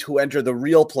the 8 who enter the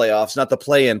real playoffs, not the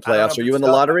play-in I don't know playoffs, if are you it's in the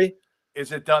done. lottery?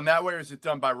 Is it done that way, or is it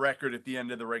done by record at the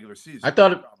end of the regular season? I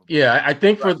thought, yeah, I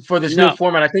think for this No. new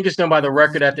format, I think it's done by the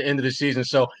record at the end of the season.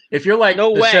 So if you're like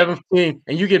No the way. 7th team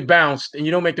and you get bounced and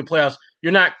you don't make the playoffs,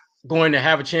 you're not going to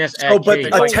have a chance at Oh, but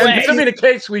Cade. a Like, 10th it's gonna be the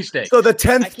Cade sweepstakes. So the I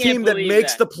 10th can't team that believe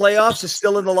makes that. the playoffs is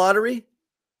still in the lottery?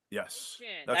 Yes, I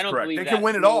that's don't correct. believe They that. can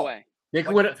win it No all. way. They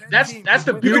can like win. the 10 That's teams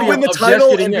the can win You beauty can win the of just title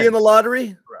getting and in. be in the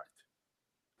lottery?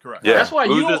 Correct. Yeah. That's why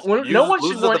Losers- no one should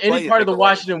losers want of the any play-in part of take the the lottery.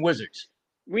 Washington Wizards.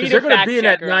 We 'Cause need they're a gonna fact be in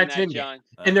that checker on 9-10 game. John.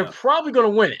 And they're probably going to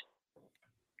win it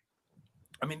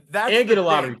I mean, that's and get the a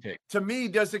lottery thing. pick. To me,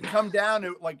 does it come down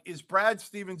to like, is Brad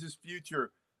Stevens'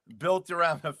 future built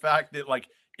around the fact that like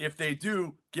if they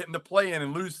do get in the play-in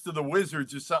and lose to the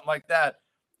Wizards or something like that,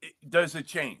 does it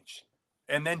change?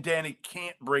 And then Danny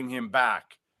can't bring him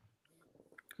back.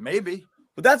 Maybe.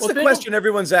 But that's the question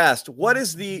everyone's asked.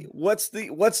 What's the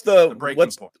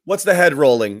head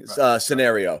rolling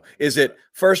scenario? Is it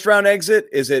first round exit?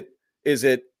 Is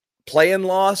it play-in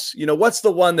loss? What's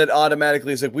the one that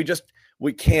automatically is like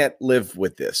we can't live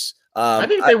with this? I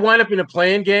think if they wind up in a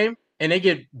play-in game and they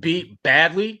get beat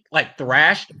badly, like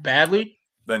thrashed badly,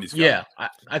 then he's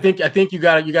I think you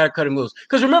gotta cut him loose.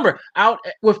 Because remember, out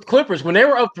with Clippers when they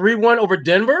were up 3-1 over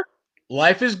Denver.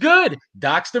 Life is good.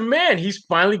 Doc's the man. He's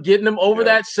finally getting them over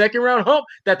that second round hump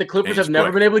that the Clippers have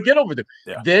never been able to get over them.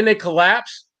 Yeah. Then they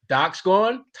collapse. Doc's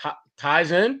gone.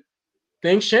 Ties in.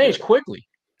 Things change quickly.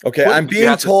 Okay, I'm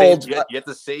being told you have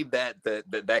to save that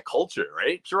culture,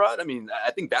 right, Sherrod? I mean,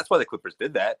 I think that's why the Clippers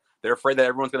did that. They're afraid that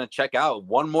everyone's going to check out.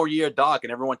 One more year, Doc,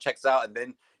 and everyone checks out, and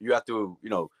then you have to,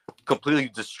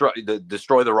 completely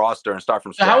destroy the roster and start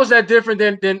from scratch. So how is that different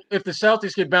than if the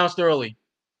Celtics get bounced early?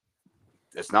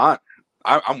 It's not.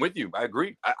 I'm with you. I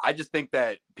agree. I just think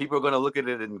that people are going to look at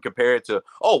it and compare it to,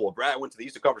 Brad went to the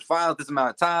Eastern Conference Finals this amount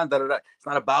of time. It's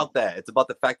not about that. It's about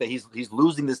the fact that he's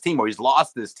losing this team, or he's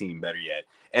lost this team, better yet.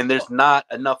 And there's not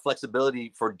enough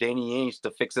flexibility for Danny Ainge to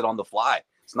fix it on the fly.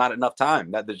 It's not enough time.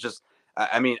 That there's just,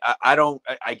 I'm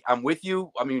with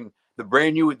you. I mean,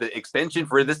 the extension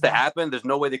for this to happen, there's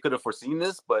no way they could have foreseen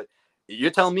this, but you're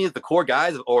telling me if the core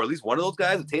guys, or at least one of those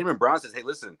guys, Tatum and Brown, says, hey,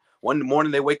 listen, one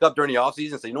morning they wake up during the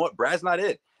offseason and say, you know what, Brad's not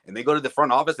it. And they go to the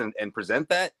front office and present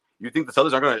that. You think the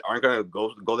Celtics aren't gonna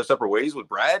go their separate ways with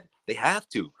Brad? They have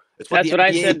to. That's what the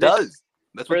NBA does.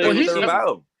 That's what they're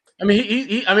about. I mean,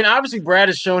 he obviously Brad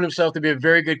has shown himself to be a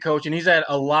very good coach, and he's had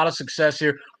a lot of success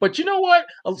here. But you know what?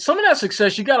 Some of that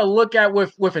success you got to look at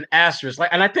with an asterisk.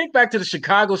 And I think back to the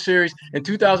Chicago series in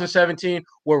 2017,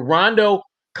 where Rondo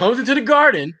comes into the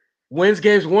Garden, wins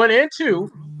games 1 and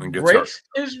 2, breaks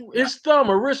his thumb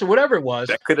or wrist or whatever it was.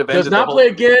 That could have does not play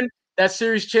again. That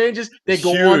series changes. They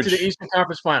go on to the Eastern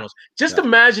Conference Finals. Just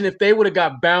imagine if they would have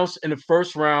got bounced in the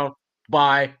first round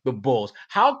by the Bulls.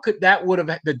 How could that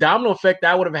the domino effect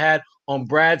that would have had on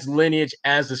Brad's lineage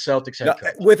as the Celtics head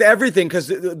coach? With everything, because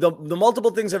the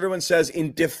multiple things everyone says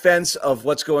in defense of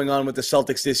what's going on with the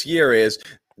Celtics this year is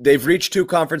they've reached 2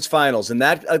 conference finals, and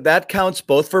that counts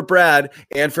both for Brad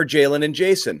and for Jalen and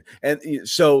Jason. And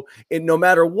so no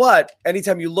matter what,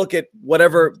 anytime you look at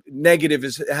whatever negative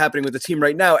is happening with the team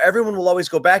right now, everyone will always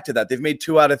go back to that. They've made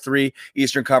 2 out of 3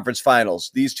 Eastern Conference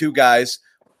Finals. These 2 guys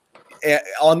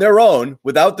on their own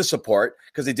without the support,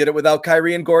 because they did it without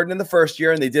Kyrie and Gordon in the first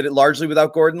year, and they did it largely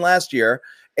without Gordon last year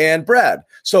and Brad.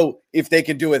 So if they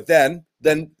can do it then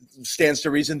stands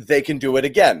to reason they can do it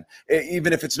again,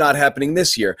 even if it's not happening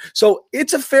this year. So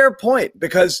it's a fair point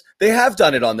because they have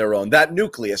done it on their own, that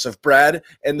nucleus of Brad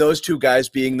and those 2 guys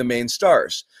being the main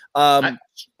stars. I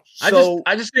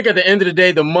just think at the end of the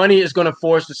day, the money is going to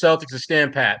force the Celtics to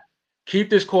stand pat.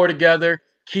 Keep this core together,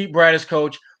 keep Brad as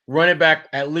coach, run it back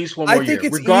at least one more year,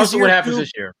 regardless of what happens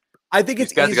this year. I think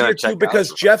it's easier too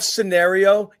because Jeff's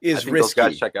scenario is risky. Those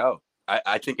guys check out.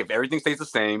 I think if everything stays the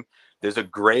same, there's a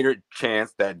greater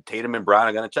chance that Tatum and Brown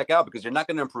are going to check out because you're not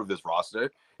going to improve this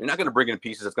roster. You're not going to bring in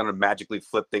pieces that's going to magically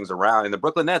flip things around. And the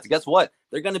Brooklyn Nets, guess what?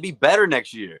 They're going to be better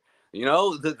next year.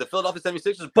 The Philadelphia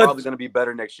 76ers are probably going to be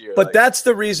better next year. But that's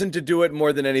the reason to do it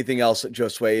more than anything else,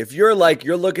 Josue. If you're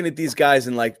looking at these guys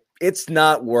and it's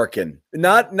not working.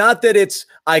 Not that it's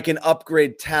I can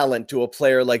upgrade talent to a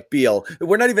player like Beal.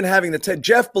 We're not even having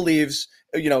Jeff believes,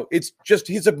 it's just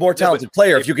he's a more talented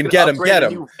player. If you can get him, get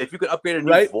him. If you could upgrade a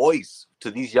new voice to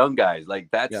these young guys,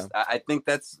 I think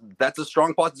that's a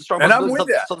strong part. It's a strong. And I'm with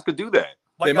that. Celtics could do that.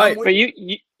 They might. But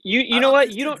you know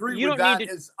what? You don't need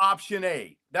to. Is option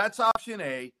A. That's option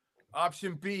A.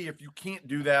 Option B, if you can't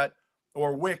do that,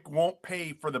 or Wick won't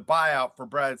pay for the buyout for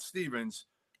Brad Stevens,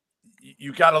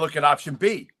 you got to look at option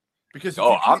B. Because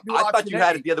I thought you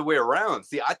had it the other way around.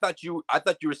 See, I thought you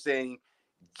were saying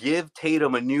give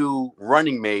Tatum a new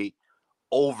running mate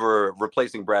over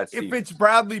replacing Brad Stevens. If it's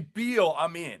Bradley Beal,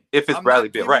 I'm in. If it's Bradley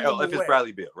Beal, right? If it's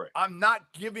Bradley Beal, right? I'm not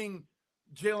giving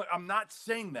Jalen. I'm not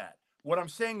saying that. What I'm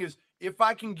saying is, if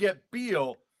I can get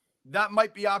Beal, that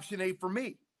might be option A for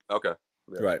me. Okay.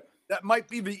 Yeah. Right. That might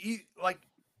be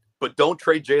But don't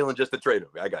trade Jalen just to trade him.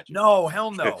 I got you. No,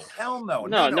 hell no. Hell no.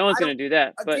 No one's going to do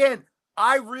that. Again,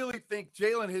 I really think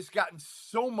Jalen has gotten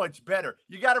so much better.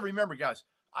 You got to remember, guys,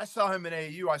 I saw him in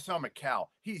AAU. I saw him at Cal.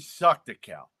 He sucked at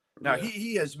Cal. Now,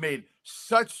 he has made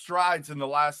such strides in the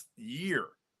last year,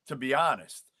 to be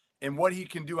honest, in what he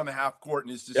can do on the half court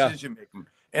and his decision-making.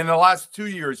 In the last 2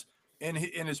 years in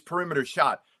his perimeter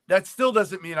shot. That still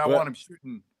doesn't mean I want him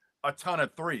shooting a ton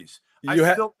of threes. I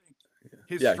still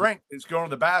think his strength is going to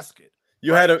the basket.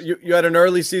 You had an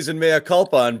early season mea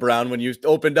culpa on Brown when you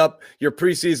opened up your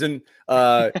preseason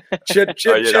chit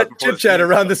chat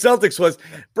around the Celtics. Was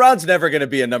Brown's never going to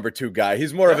be a number 2 guy?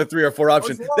 He's more of a 3 or 4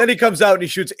 option. Then he comes out and he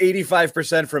shoots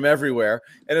 85% from everywhere,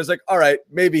 and it's like, all right,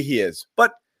 maybe he is.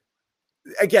 But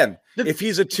again, if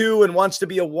he's a 2 and wants to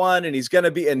be a 1, and he's going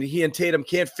to be, and he and Tatum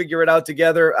can't figure it out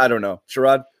together, I don't know,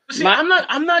 Sherrod. See, I'm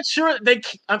not sure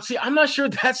I'm not sure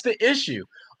that's the issue.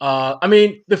 I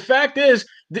mean, the fact is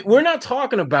we're not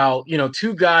talking about,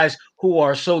 2 guys who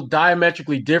are so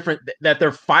diametrically different that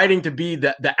they're fighting to be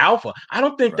the alpha. I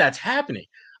don't think that's happening.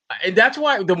 And that's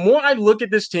why the more I look at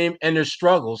this team and their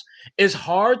struggles, it's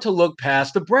hard to look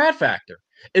past the Brad factor.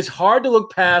 It's hard to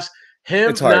look past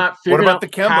him not figuring out the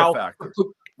Kemba factor?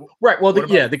 Right. Well, the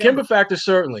Kemba factor,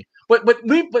 certainly. But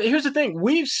here's the thing.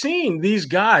 We've seen these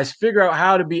guys figure out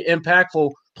how to be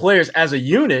impactful players as a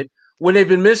unit when they've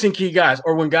been missing key guys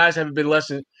or when guys haven't been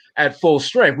less at full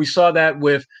strength. We saw that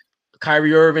with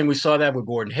Kyrie Irving. We saw that with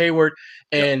Gordon Hayward.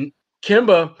 And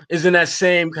Kemba is in that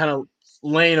same kind of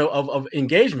lane of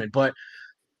engagement. But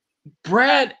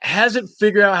Brad hasn't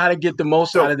figured out how to get the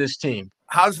most out of this team.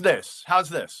 How's this?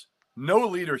 No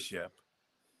leadership.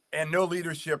 And no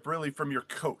leadership really from your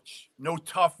coach. No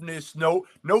toughness. No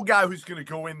guy who's going to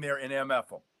go in there and MF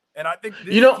them. And I think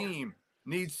this team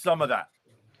needs some of that.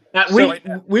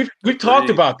 We've talked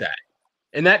about that,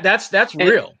 and that's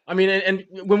real. I mean, and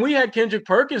when we had Kendrick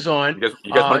Perkins on, in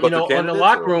the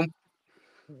locker room,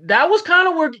 that was kind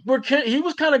of where he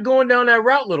was kind of going down that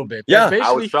route a little bit. Yeah, basically,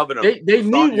 I was shoving him. They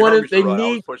need one of they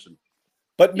need.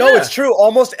 But no, it's true.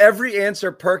 Almost every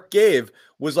answer Perk gave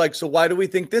was like, so why do we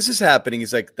think this is happening?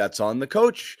 He's like, that's on the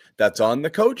coach. That's on the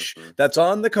coach. That's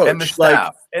on the coach. And the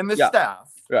staff.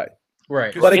 Staff. Right.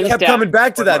 Right. But it kept coming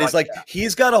back to that. He's like,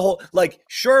 he's got to hold,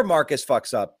 sure, Marcus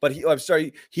fucks up, but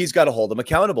he's got to hold him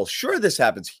accountable. Sure, this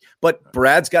happens, but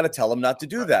Brad's got to tell him not to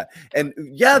do that. And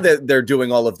they're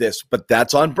doing all of this, but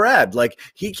that's on Brad. Like,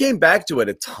 he came back to it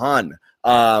a ton.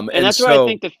 And that's where I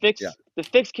think the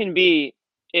fix can be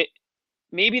it.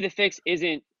 Maybe the fix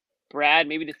isn't Brad.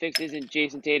 Maybe the fix isn't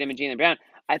Jason Tatum and Jaylen Brown.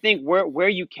 I think where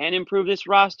you can improve this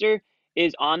roster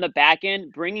is on the back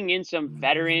end, bringing in some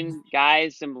veteran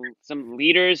guys, some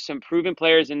leaders, some proven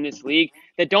players in this league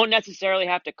that don't necessarily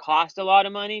have to cost a lot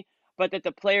of money, but that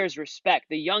the players respect,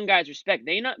 the young guys respect.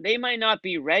 They might not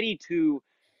be ready to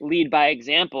lead by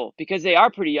example because they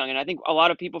are pretty young, and I think a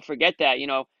lot of people forget that.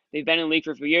 They've been in the league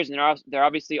for a few years, and they're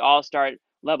obviously all-star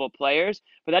level players,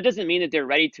 but that doesn't mean that they're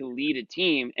ready to lead a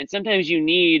team. And sometimes you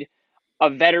need a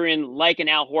veteran like an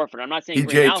Al Horford. I'm not saying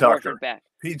bring Al Horford back.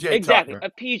 Exactly. A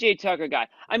PJ Tucker guy.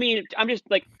 I mean, I'm just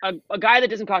like a guy that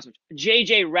doesn't cost much.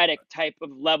 JJ Redick type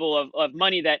of level of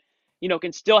money that,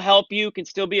 can still help you, can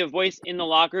still be a voice in the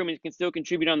locker room, and can still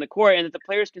contribute on the court, and that the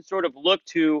players can sort of look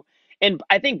to. And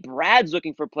I think Brad's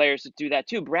looking for players to do that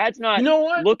too. Brad's not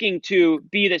looking to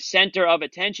be the center of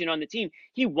attention on the team.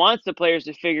 He wants the players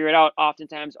to figure it out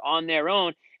oftentimes on their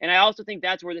own. And I also think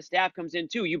that's where the staff comes in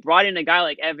too. You brought in a guy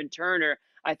like Evan Turner,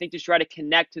 I think, to try to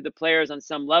connect to the players on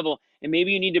some level. And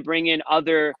maybe you need to bring in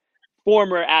other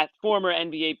former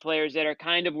NBA players that are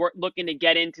kind of looking to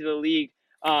get into the league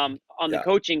on the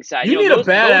coaching side. You need a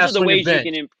badass those are the ways you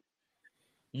can improve.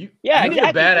 You need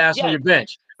a badass on your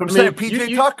bench. I'm saying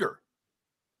PJ Tucker.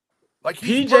 Like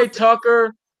PJ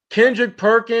Tucker, Kendrick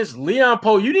Perkins, Leon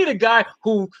Powe. You need a guy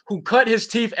who cut his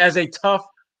teeth as a tough,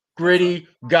 gritty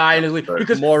guy in the league,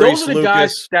 because those are the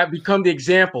guys that become the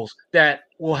examples that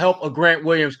will help a Grant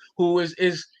Williams, who is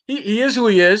he is who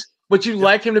he is, but you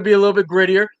like him to be a little bit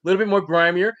grittier, a little bit more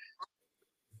grimier.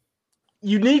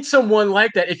 You need someone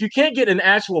like that. If you can't get an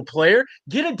actual player,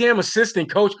 get a damn assistant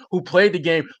coach who played the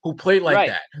game, who played like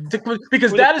that.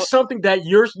 Because that is something that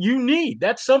you need.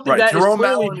 That's something that Jerome is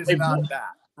Allen is not that.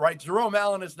 Right, Jerome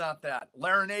Allen is not that.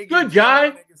 Larinaga, good guy,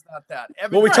 is not that.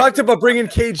 We talked about bringing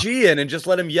KG in and just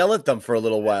let him yell at them for a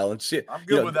little while and see. I'm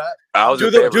good with that.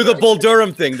 Do the Bull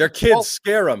Durham thing. Their kids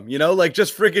scare them, like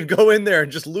just freaking go in there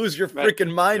and just lose your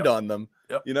freaking mind on them.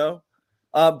 Yep.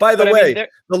 By the way,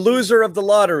 the loser of the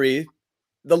lottery.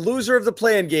 The loser of the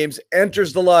play-in games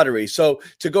enters the lottery. So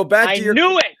to go back to I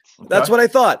knew it. That's what I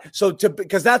thought. So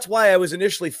because that's why I was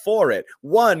initially for it.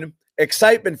 1,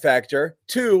 excitement factor.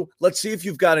 2, let's see if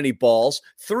you've got any balls.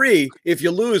 3, if you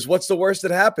lose, what's the worst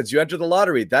that happens? You enter the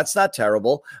lottery. That's not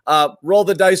terrible. Roll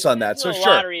the dice on that. So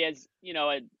lottery is,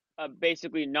 a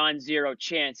basically non-zero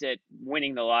chance at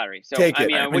winning the lottery. So take it. I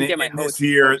mean, I wouldn't get my hopes. This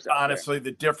year, honestly,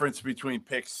 the difference between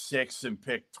pick 6 and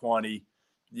pick 20.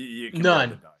 You can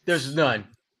none. There's none.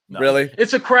 Really?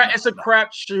 It's a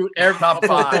crap shoot. Every top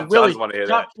 5. Really,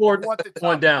 top 4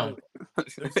 one down.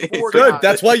 Good.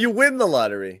 That's why you win the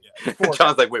lottery.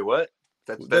 John's like, wait, what?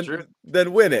 That's true.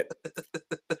 Then win it.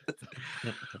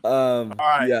 All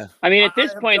right. Yeah. I mean, at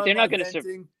this have point, done they're my not going to.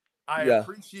 venting. I Yeah.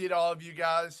 appreciate all of you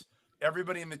guys.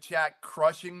 Everybody in the chat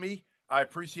crushing me. I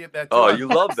appreciate that. Too. Oh, I'm you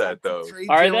love saying that, though. to trade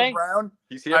Are Jaylen they? Brown.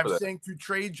 He's here for I'm that. saying to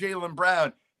trade Jaylen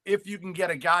Brown if you can get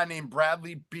a guy named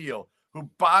Bradley Beal, who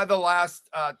by the last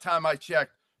time I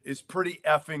checked is pretty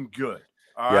effing good.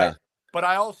 All right. Yeah. But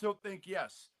I also think,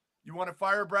 yes, you want to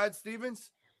fire Brad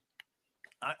Stevens?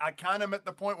 I kind of am at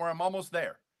the point where I'm almost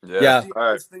there. Yeah. See All how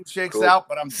right. this thing shakes Cool. out,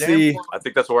 but I'm See- damn. I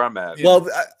think that's where I'm at. Well,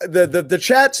 the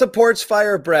chat supports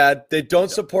fire Brad. They don't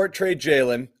support trade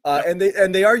Jaylen, and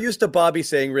they are used to Bobby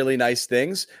saying really nice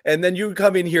things. And then you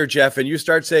come in here, Jeff, and you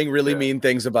start saying really mean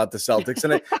things about the Celtics.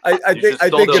 And I You think just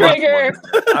stole their it- lunch Trigger.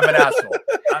 money. I'm an asshole.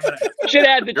 I'm an asshole. Should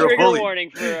add the You're a trigger bully.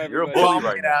 warning for You're a everybody. bully. Call me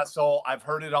right an now. asshole. I've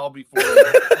heard it all before. You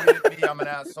tweeted me, I'm an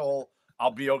asshole. I'll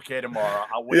be okay tomorrow.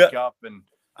 I'll wake up and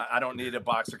I don't need a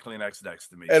box of Kleenex next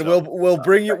to me. And So, we'll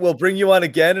bring you on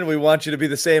again, and we want you to be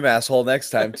the same asshole next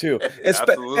time too.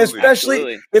 Absolutely. Especially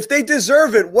Absolutely. if they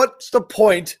deserve it. What's the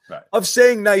point Right. of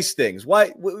saying nice things? Why?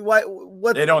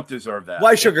 What? they don't deserve that.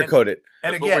 Why And- sugarcoat it?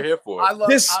 And That's what again, we're here for. I love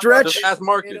This I love stretch- Just Jason ask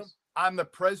Marcus. Tatum. I'm the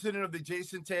president of the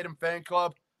Jason Tatum fan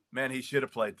club. Man, he should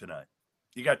have played tonight.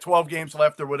 You got 12 games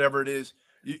left or whatever it is.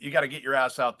 You got to get your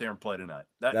ass out there and play tonight.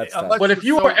 That's tough. unless But if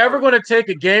you're you so are ever hurt. going to take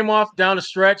a game off down the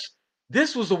stretch,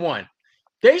 this was the one.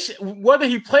 They should, whether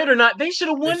he played or not, they should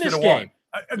have They won this should've game.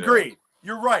 won. Agreed.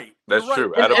 You're right. That's You're right.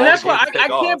 true. And, Out of and all that's the why games to take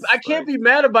off, I can't like, be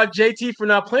mad about JT for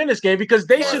not playing this game because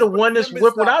they Yes, should have but won this Kemba's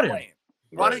whip not without him. playing.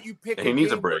 Why Right. don't you pick And a he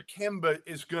needs a game where break. Kemba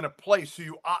is going to play so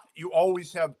you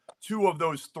always have two of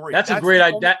those three? That's a great the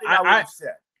idea. only thing I would have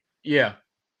said.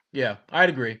 Yeah, I'd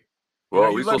agree. Well,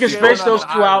 you we let You still can Jalen space on those an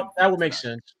two out. island That would make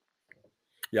tonight. sense.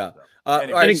 Yeah. Anyway. All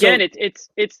And right, so- again,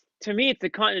 it's to me, it's the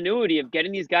continuity of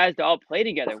getting these guys to all play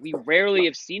together. We rarely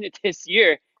have seen it this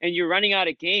year, and you're running out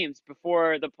of games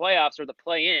before the playoffs or the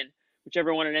play-in,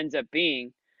 whichever one it ends up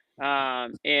being.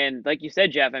 And like you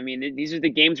said, Jeff, I mean, these are the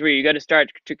games where you got to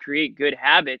start to create good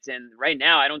habits. And right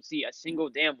now, I don't see a single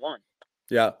damn one.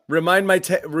 Yeah.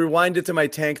 Rewind it to my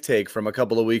tank take from a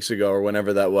couple of weeks ago or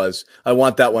whenever that was. I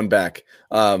want that one back.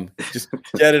 Just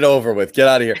get it over with. Get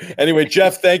out of here. Anyway,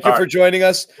 Jeff, thank you All for right. joining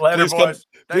us. Later, Please boys.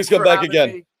 Thanks come for back having again.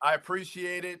 me. I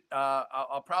appreciate it.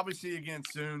 I'll probably see you again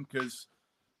soon because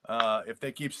if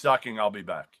they keep sucking, I'll be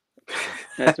back.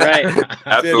 That's right.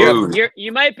 Absolutely.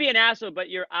 You might be an asshole, but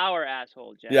you're our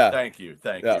asshole, Jeff. Yeah. Thank you.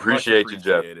 Thank Yeah. you. Appreciate Much you,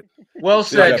 Jeff. appreciated. Well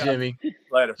said, Yeah. Jimmy.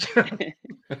 Later.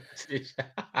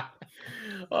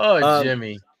 Oh,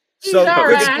 Jimmy. So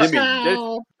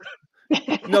Jimmy,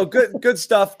 no, good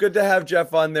stuff. Good to have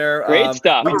Jeff on there. Great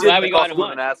stuff. we I'm did- glad we got him an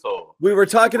on. asshole. We were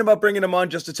talking about bringing him on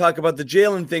just to talk about the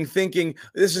Jalen thing, thinking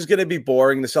this is going to be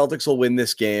boring. The Celtics will win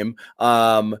this game.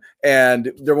 And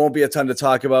there won't be a ton to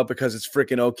talk about because it's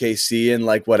freaking OKC and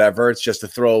like whatever. It's just a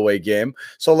throwaway game.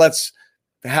 So let's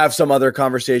have some other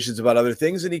conversations about other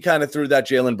things. And he kind of threw that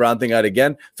Jaylen Brown thing out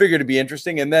again. Figured it'd be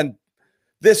interesting. And then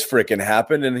this freaking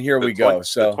happened. And here we go. The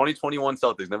So 2021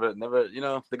 Celtics never,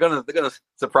 they're gonna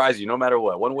surprise you no matter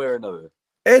what, one way or another.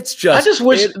 it's just, I just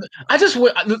wish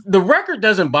the record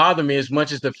doesn't bother me as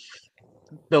much as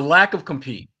the lack of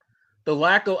compete. The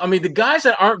lack of, I mean, the guys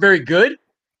that aren't very good,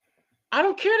 I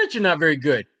don't care that you're not very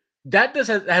good. That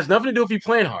has nothing to do with you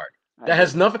playing hard. That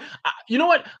has nothing. You know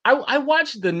what? I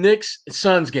watched the Knicks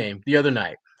Suns game the other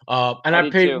night, and I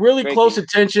did paid too. really Great close game.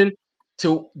 attention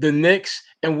to the Knicks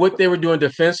and what they were doing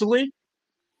defensively.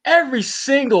 Every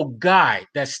single guy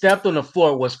that stepped on the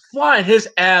floor was flying his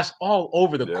ass all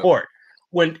over the court.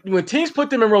 When teams put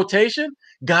them in rotation,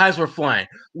 guys were flying.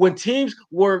 When teams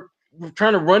were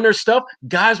trying to run their stuff,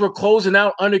 guys were closing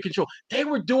out under control. They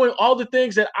were doing all the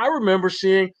things that I remember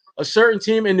seeing a certain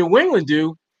team in New England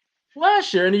do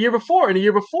last year and the year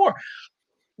before.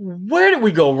 Where did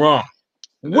we go wrong?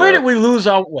 Where did we lose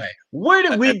our way? Where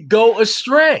did we go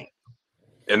astray?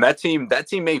 And that team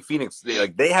made Phoenix.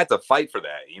 They had to fight for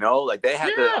that, Like they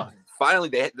had to. Finally,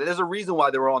 there's a reason why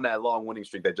they were on that long winning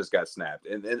streak that just got snapped.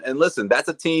 And listen, that's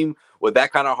a team with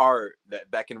that kind of heart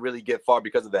that can really get far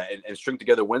because of that and string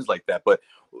together wins like that. But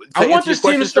I want this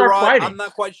team to start fighting. I'm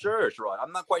not quite sure, Sherrod.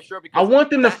 I'm not quite sure because I want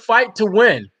them to fight to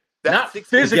win. Not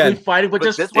physically fighting, but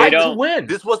just fight to win.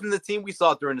 This wasn't the team we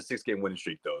saw during the 6-game winning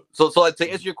streak, though. So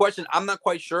to answer your question, I'm not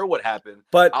quite sure what happened,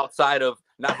 but outside of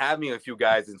not having a few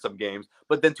guys in some games.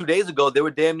 But then 2 days ago, they were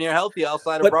damn near healthy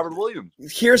outside of Robert Williams.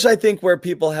 Here's, I think, where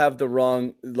people have the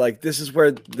wrong. Like, this is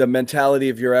where the mentality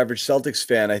of your average Celtics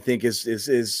fan, I think,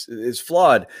 is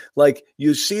flawed. Like,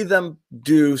 you see them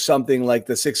do something like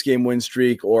the 6-game win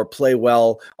streak or play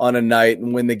well on a night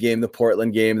and win the game, the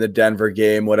Portland game, the Denver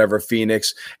game, whatever,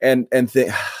 Phoenix, and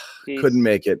think couldn't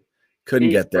make it. Couldn't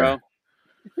Peace, get there.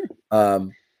 bro.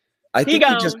 I think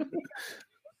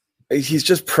he's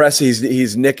just pressing.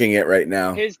 He's nicking it right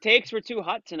now. His takes were too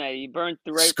hot tonight. He burnt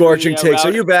the right. Scorching takes. Are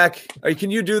router. you back?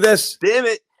 Can you do this? Damn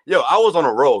it. Yo, I was on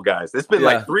a roll, guys. It's been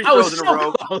like 3 shows in a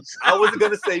row. I wasn't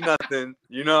gonna say nothing,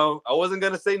 I wasn't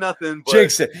gonna say nothing. But...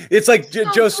 Jinx it. It's like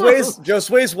Joe Sway's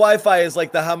Wi-Fi is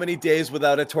like the how many days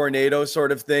without a tornado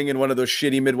sort of thing in one of those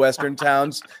shitty Midwestern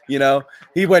towns.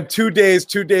 He went 2 days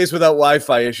without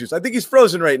Wi-Fi issues. I think he's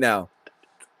frozen right now.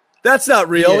 That's not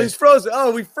real. He's frozen.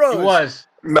 Oh, we froze. He was.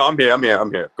 No, I'm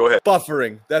here. Go ahead.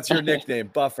 Buffering. That's your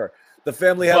nickname, Buffer. The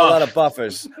family had a lot of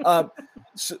buffers.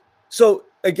 So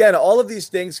again, all of these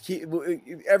things,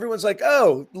 everyone's like,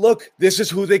 oh, look, this is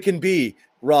who they can be.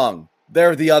 Wrong.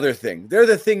 They're the other thing. They're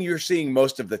the thing you're seeing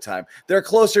most of the time. They're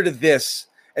closer to this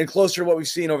and closer to what we've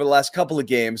seen over the last couple of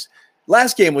games.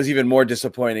 Last game was even more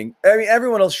disappointing. I mean,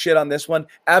 everyone else shit on this one.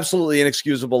 Absolutely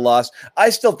inexcusable loss. I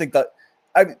still think that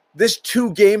this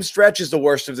 2-game stretch is the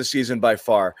worst of the season by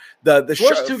far. The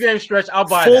worst 2-game stretch, I'll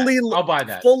buy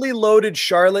that. Fully loaded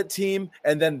Charlotte team,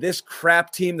 and then this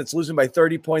crap team that's losing by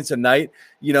 30 points a night,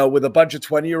 with a bunch of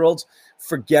 20-year-olds.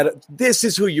 Forget it. This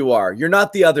is who you are. You're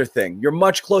not the other thing. You're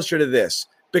much closer to this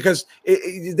because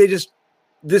it's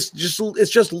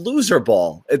just loser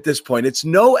ball at this point. It's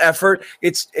no effort.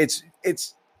 It's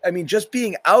just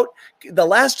being out. The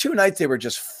last 2 nights they were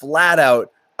just flat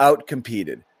out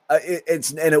competed.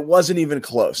 It wasn't even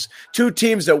close. 2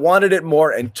 teams that wanted it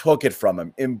more and took it from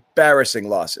them. Embarrassing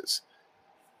losses.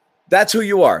 That's who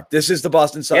you are. This is the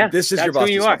Boston Celtics. This is your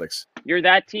Boston Celtics. You're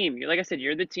that team. Like I said,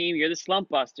 you're the team. You're the slump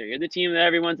buster. You're the team that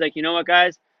everyone's like, you know what,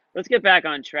 guys? Let's get back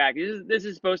on track. This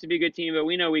is supposed to be a good team, but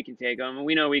we know we can take them. And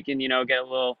we know we can, get a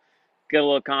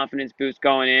little confidence boost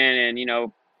going in.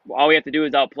 And, all we have to do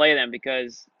is outplay them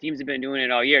because teams have been doing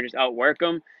it all year. Just outwork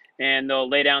them. And they'll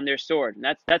lay down their sword. And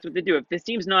that's what they do. If this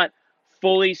team's not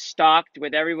fully stocked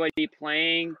with everybody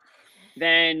playing,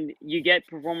 then you get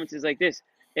performances like this.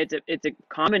 It's a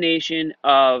combination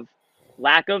of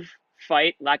lack of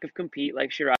fight, lack of compete,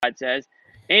 like Sherrod says,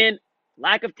 and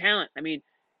lack of talent. I mean,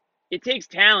 it takes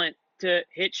talent to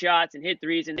hit shots and hit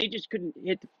threes, and they just couldn't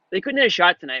hit. They couldn't hit a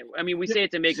shot tonight. I mean, we say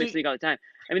it's a make this league all the time.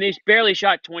 I mean, they barely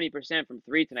shot 20% from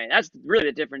 3 tonight. That's really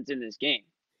the difference in this game.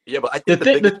 Yeah, but I think the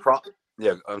biggest problem.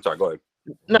 Yeah, I'm sorry. Go ahead.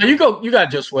 No, you go. You got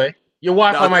it, Just Way. Your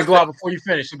Wi-Fi might go out before you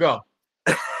finish. So go.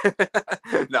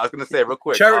 No, I was gonna say real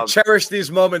quick. Cherish these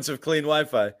moments of clean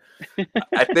Wi-Fi.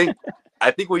 I think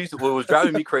what was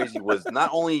driving me crazy was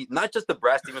not just the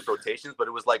Brad Stevens rotations, but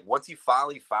it was like once he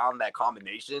finally found that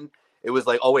combination, it was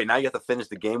like, oh wait, now you have to finish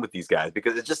the game with these guys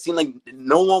because it just seemed like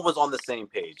no one was on the same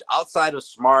page outside of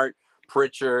Smart,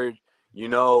 Pritchard.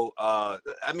 I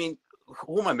mean.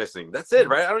 Who am I missing? That's it,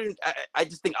 right? I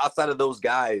just think outside of those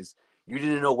guys, you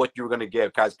didn't know what you were going to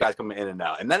get. Guys coming in and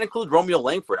out. And that includes Romeo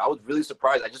Langford. I was really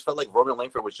surprised. I just felt like Romeo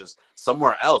Langford was just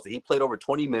somewhere else. He played over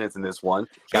 20 minutes in this one.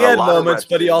 He had moments,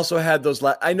 but he also had those.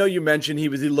 I know you mentioned he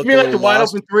looked. You mean like the wide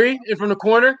open 3 in from the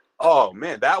corner? Oh,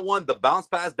 man, that one, the bounce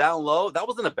pass down low, that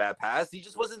wasn't a bad pass. He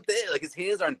just wasn't there. Like, his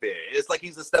hands aren't there. It's like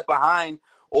he's a step behind.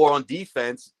 Or on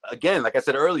defense, again, like I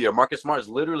said earlier, Marcus Smart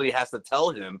literally has to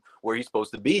tell him where he's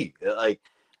supposed to be. Like,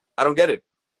 I don't get it.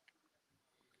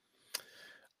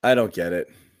 I don't get it.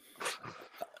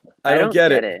 I don't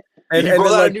get it. Did he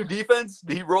roll out a new defense?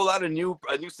 Did he roll out a new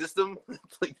system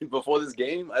before this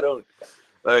game? I don't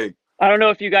know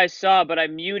if you guys saw, but I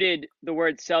muted the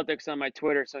word Celtics on my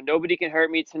Twitter, so nobody can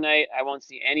hurt me tonight. I won't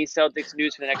see any Celtics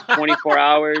news for the next 24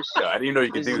 hours. Yeah, I didn't know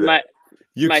you could do that.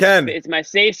 It's my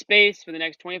safe space for the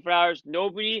next 24 hours.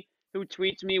 Nobody who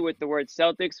tweets me with the word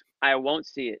Celtics, I won't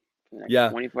see it for the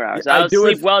next 24 hours. I'll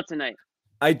sleep well tonight.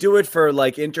 I do it for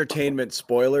like entertainment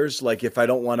spoilers. Like if I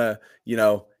don't want to,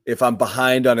 if I'm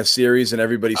behind on a series and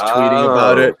everybody's tweeting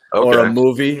about it or a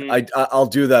movie, I'll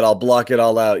do that. I'll block it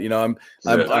all out.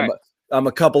 I'm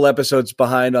a couple episodes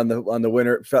behind on the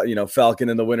winter, Falcon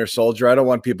and the Winter Soldier. I don't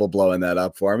want people blowing that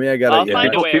up for me.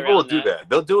 People will do that.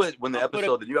 They'll do it when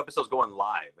the new episode's going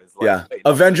live. It's like, hey,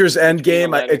 Avengers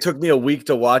Endgame. It took me a week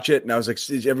to watch it, and I was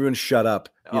like, everyone shut up.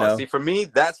 See, for me,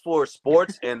 that's for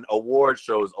sports and award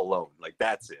shows alone. Like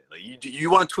that's it. Like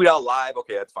you want to tweet out live,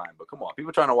 okay, that's fine. But come on,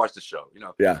 people trying to watch the show.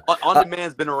 On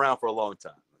demand's been around for a long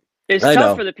time. It's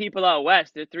tough for the people out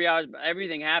west. They're 3 hours,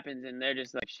 everything happens, and they're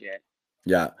just like shit.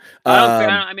 Yeah.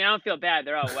 I don't feel bad.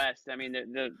 They're out west. I mean,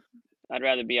 I'd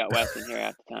rather be out west than here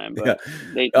half the time, but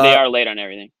they are late on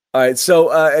everything. All right.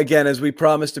 So again, as we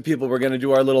promised to people, we're going to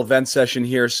do our little vent session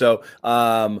here. So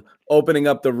opening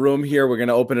up the room here, we're going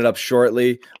to open it up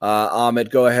shortly.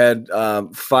 Ahmed, go ahead,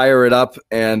 fire it up,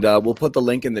 and we'll put the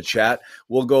link in the chat.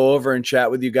 We'll go over and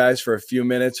chat with you guys for a few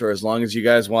minutes, or as long as you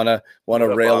guys want to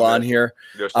rail on here.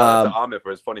 Shout out to Ahmed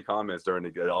for his funny comments during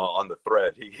on the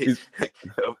thread. He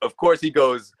of course, he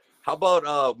goes, "How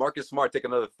about Marcus Smart take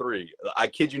another 3?" I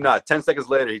kid you not. 10 seconds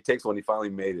later, he takes one. He finally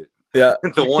made it. Yeah,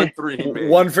 the 1-3 he made.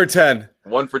 1 for 10.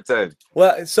 1 for 10.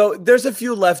 Well, so there's a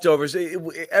few leftovers.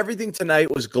 Everything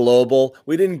tonight was global.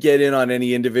 We didn't get in on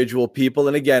any individual people.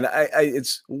 And again,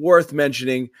 it's worth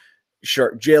mentioning.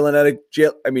 Sure,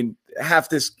 Jalen half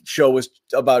this show was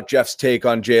about Jeff's take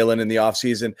on Jalen in the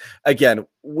offseason. Again,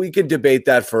 we could debate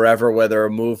that forever, whether a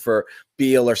move for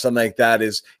Beal or something like that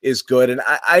is good. And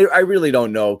I really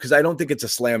don't know, because I don't think it's a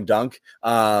slam dunk.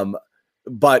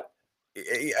 But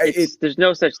there's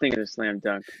no such thing as a slam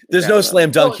dunk. There's no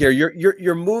slam dunk here.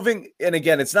 You're moving, and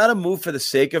again, it's not a move for the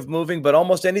sake of moving, but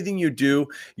almost anything you do,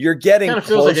 you're getting kind of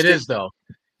feels like it is, though.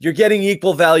 You're getting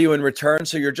equal value in return,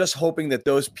 so you're just hoping that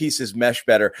those pieces mesh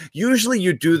better. Usually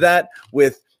you do that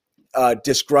with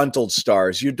disgruntled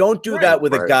stars. You don't do that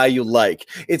with a guy you like.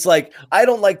 It's like, I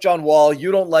don't like John Wall,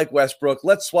 you don't like Westbrook.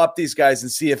 Let's swap these guys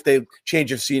and see if they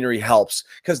change of scenery helps,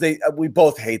 because we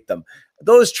both hate them.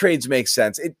 Those trades make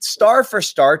sense. Star for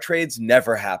star trades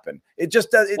never happen. It just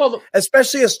does.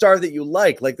 Especially a star that you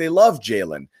like they love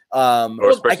Jalen. Or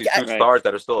especially two stars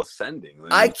that are still ascending.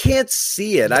 I can't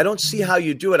see it. I don't see how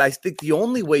you do it. I think the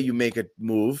only way you make a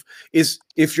move is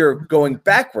if you're going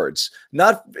backwards,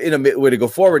 not in a way to go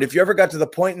forward. If you ever got to the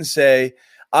point and say,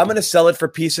 I'm going to sell it for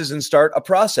pieces and start a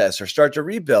process or start to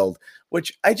rebuild,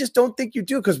 which I just don't think you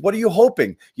do, because what are you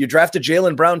hoping? You draft a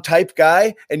Jaylen Brown type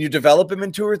guy and you develop him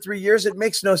in 2 or 3 years? It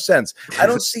makes no sense. I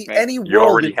don't see any You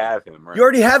already have him, right? You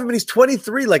already have him, and he's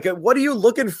 23. What are you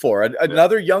looking for?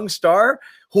 Another young star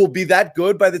who will be that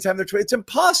good by the time they're 20? It's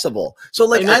impossible.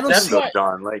 So, I don't see,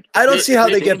 John, I don't see how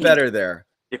they get better there.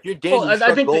 If you're Danny, you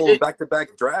start going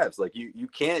back-to-back drafts. You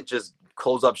can't just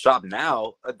close up shop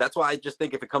now. That's why I just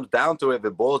think if it comes down to it, if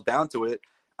it boils down to it,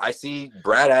 I see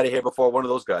Brad out of here before one of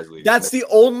those guys leaves. That's the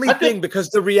only thing, because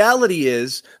the reality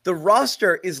is the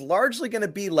roster is largely going to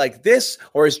be like this,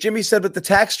 or as Jimmy said with the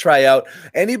tax tryout,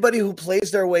 anybody who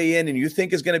plays their way in and you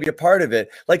think is going to be a part of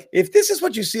it. If this is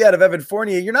what you see out of Evan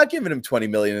Fournier, you're not giving him $20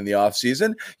 million in the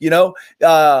offseason.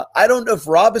 I don't know if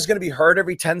Rob is going to be hurt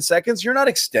every 10 seconds. You're not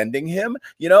extending him,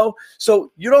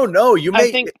 so you don't know.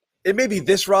 It may be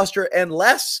this roster and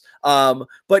less,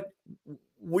 but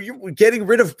getting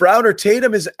rid of Brown or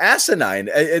Tatum is asinine.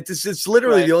 It's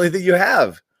literally the only thing you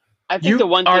have. I think the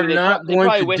one thing are not going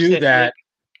to do that.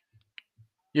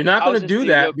 You're not going to do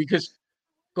that because.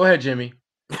 Go ahead, Jimmy.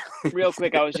 Real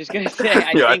quick, I was just going to say.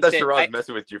 I thought Sherrod was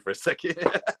messing with you for a second.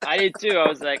 I did too. I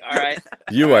was like, all right.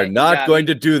 You are not going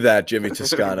to do that, Jimmy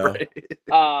Toscano.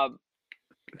 I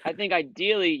think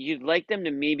ideally you'd like them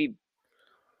to maybe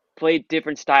play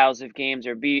different styles of games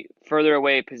or be further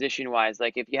away position wise.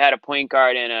 Like if you had a point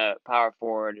guard and a power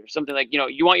forward or something,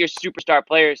 you want your superstar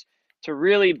players to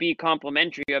really be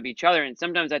complementary of each other. And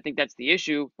sometimes I think that's the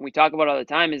issue, and we talk about all the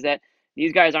time, is that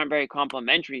these guys aren't very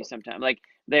complementary sometimes.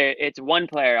 It's one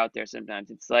player out there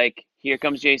sometimes. It's like, here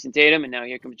comes Jason Tatum and now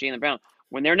here comes Jaylen Brown.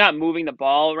 When they're not moving the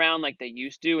ball around like they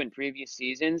used to in previous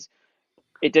seasons,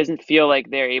 it doesn't feel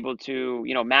like they're able to,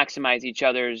 maximize each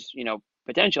other's,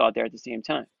 potential out there at the same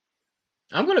time.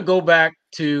 I'm going to go back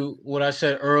to what I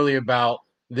said earlier about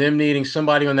them needing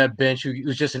somebody on that bench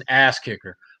who's just an ass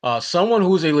kicker, someone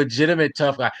who's a legitimate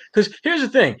tough guy. Because here's the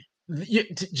thing,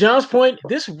 to John's point,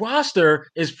 this roster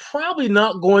is probably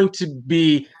not going to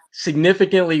be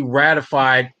significantly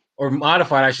ratified or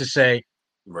modified, I should say,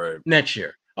 next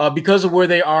year because of where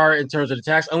they are in terms of the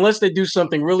tax, unless they do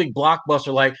something really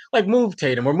blockbuster like move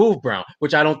Tatum or move Brown,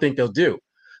 which I don't think they'll do.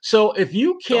 So if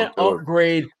you can't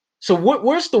upgrade – so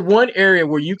where's the one area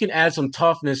where you can add some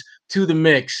toughness to the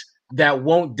mix that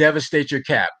won't devastate your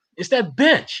cap? It's that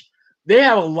bench. They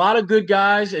have a lot of good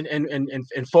guys and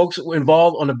folks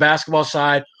involved on the basketball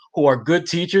side who are good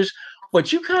teachers,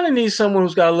 but you kind of need someone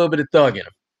who's got a little bit of thug in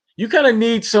them. You kind of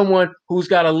need someone who's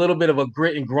got a little bit of a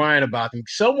grit and grind about them,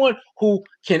 someone who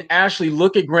can actually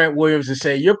look at Grant Williams and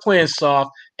say, you're playing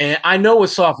soft, and I know what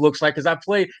soft looks like because I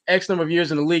played X number of years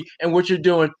in the league, and what you're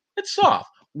doing, it's soft.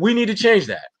 We need to change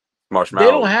that. Marshmallow.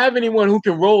 They don't have anyone who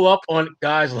can roll up on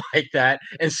guys like that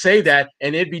and say that,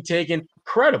 and it'd be taken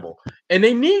credible. And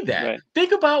they need that. Right.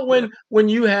 Think about when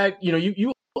you had,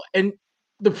 you and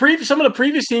some of the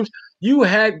previous teams, you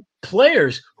had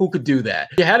players who could do that.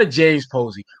 You had a James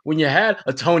Posey, when you had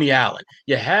a Tony Allen,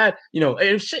 you had,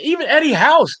 even Eddie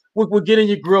House would get in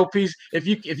your grill piece if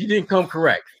you didn't come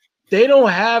correct. They don't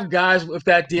have guys with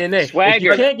that DNA. Swagger. If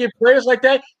you can't get players like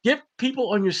that, get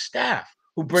people on your staff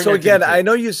who bring. So again, I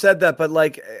know you said that, but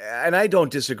and I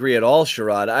don't disagree at all,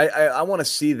 Sherrod. I want to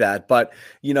see that, but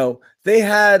they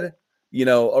had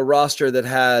a roster that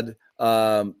had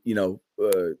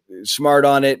Smart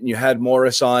on it, and you had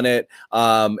Morris on it,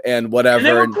 and whatever. And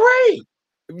they were great.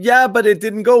 Yeah, but it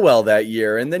didn't go well that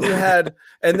year. And then you had,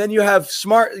 you have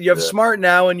Smart. You have Smart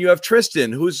now, and you have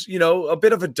Tristan, who's a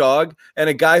bit of a dog and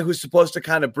a guy who's supposed to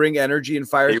kind of bring energy and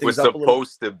fire things up. He was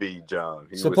supposed to be, John.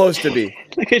 Supposed to be.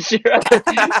 Look at Sherrod.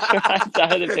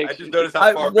 I just noticed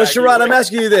how far back Sherrod, I'm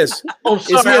asking you this. Oh,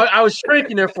 sorry, I was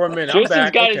shrinking there for a minute.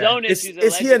 Tristan's got his own issues.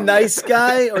 Is he a nice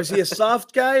guy, or is he a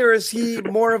soft guy, or is he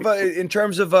more of in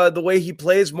terms of the way he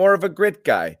plays, more of a grit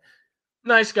guy?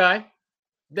 Nice guy.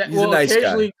 He's a nice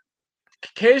guy.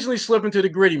 Occasionally slip into the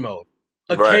gritty mode.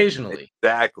 Occasionally. Right.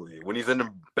 Exactly. When he's in a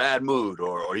bad mood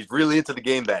or he's really into the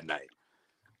game that night.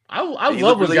 I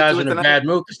love when guys are in a bad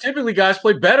mood, because typically guys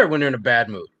play better when they're in a bad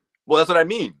mood. Well, that's what I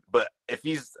mean. But if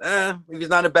he's not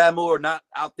in a bad mood or not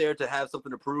out there to have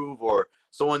something to prove, or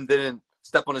someone didn't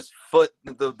step on his foot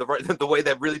the way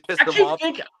that really pissed him off.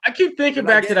 I keep thinking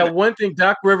back to that one thing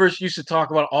Doc Rivers used to talk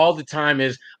about all the time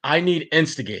is, I need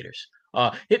instigators.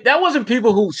 That wasn't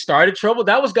people who started trouble.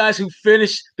 That was guys who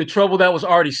finished the trouble that was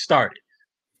already started.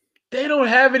 They don't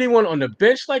have anyone on the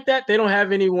bench like that. They don't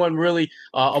have anyone really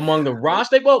among the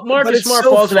roster. Well, Marcus Smart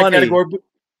falls in that category.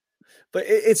 But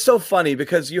it's so funny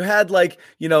because you had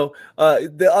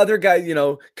the other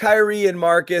guy, Kyrie and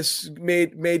Marcus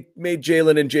made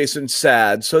Jalen and Jason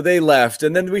sad, so they left,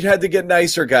 and then we had to get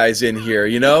nicer guys in here,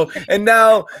 and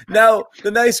now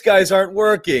the nice guys aren't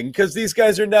working because these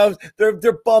guys are now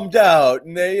they're bummed out,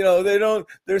 and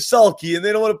they're sulky and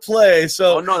they don't want to play.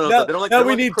 So now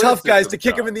we need tough guys to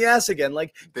kick them in the ass again.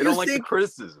 They don't like the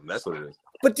criticism. That's what it is.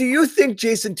 But do you think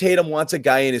Jason Tatum wants a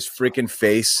guy in his freaking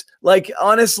face?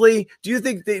 Honestly, do you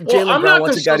think Jaylen Brown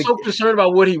wants a guy? I'm not so concerned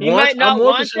about what he wants. I'm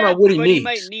more concerned about what he needs. He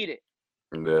might need it.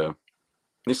 Yeah,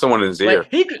 need someone in his ear.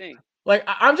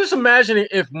 I'm just imagining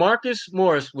if Marcus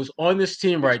Morris was on this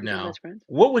team right now,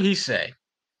 what would he say?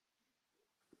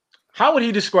 How would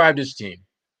he describe this team?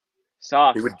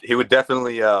 Soft. He would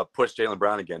definitely push Jaylen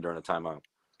Brown again during a timeout.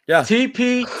 Yeah,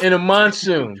 TP in a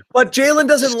monsoon. But Jalen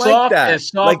doesn't like that.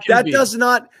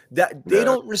 They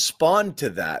don't respond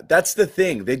to that. That's the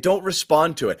thing. They don't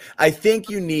respond to it. I think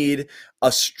you need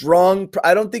a strong.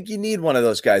 I don't think you need one of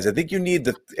those guys. I think you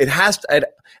need it has to.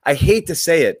 I hate to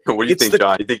say it. What do you think,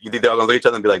 John? You think they're gonna look at each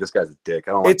other and be like, "This guy's a dick"?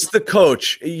 I don't. It's the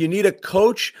coach. You need a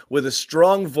coach with a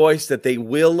strong voice that they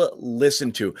will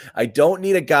listen to. I don't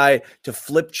need a guy to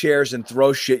flip chairs and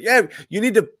throw shit. Yeah, you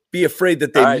need to be afraid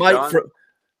that they might.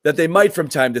 That they might from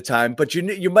time to time, but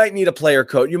you might need a player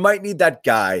coach. You might need that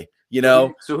guy,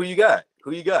 So who you got?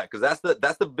 Because that's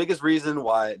the biggest reason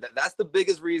why. That's the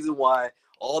biggest reason why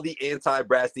all the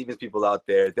anti-Brad Stevens people out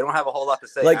there, they don't have a whole lot to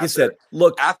say. Like you said,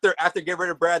 look, after get rid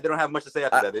of Brad, they don't have much to say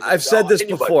after that. I've said this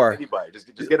before. Anybody, just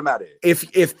get them out of here.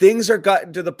 If things are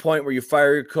gotten to the point where you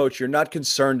fire your coach, you're not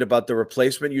concerned about the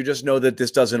replacement. You just know that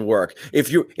this doesn't work. If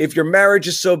your marriage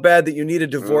is so bad that you need a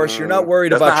divorce, you're not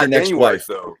worried about your next wife.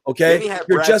 Okay,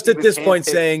 you're just at this point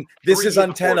saying this is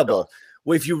untenable.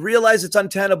 Well, if you realize it's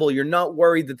untenable, you're not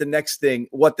worried that the next thing,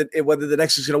 whether the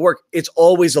next is going to work. It's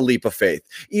always a leap of faith.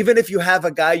 Even if you have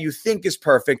a guy you think is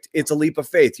perfect, it's a leap of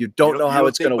faith. You don't know how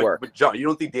it's going to work. But John, you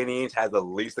don't think Danny Ainge has at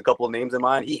least a couple of names in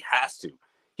mind? He has to.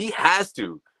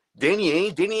 Danny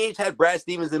Ainge had Brad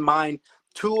Stevens in mind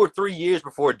 2 or 3 years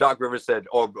before Doc Rivers said,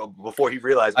 or before he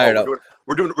realized,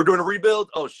 we're doing a rebuild.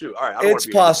 Oh shoot! All right, it's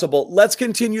possible. Let's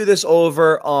continue this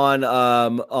over on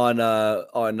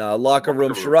locker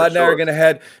room. Sherrod and I are going to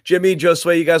head. Jimmy,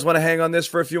 Josue, you guys want to hang on this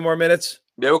for a few more minutes?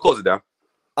 Yeah, we'll close it down.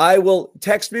 I will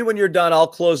text me when you're done. I'll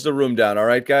close the room down. All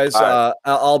right, guys. All right.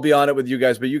 I'll be on it with you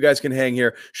guys, but you guys can hang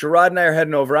here. Sherrod and I are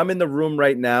heading over. I'm in the room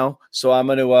right now, so I'm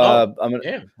going to.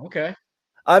 Okay.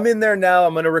 I'm in there now.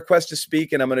 I'm going to request to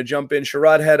speak, and I'm going to jump in.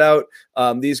 Sherrod, head out.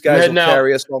 These guys will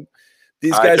carry us home.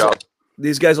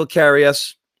 These guys will carry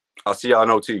us. I'll see y'all on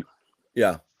OT.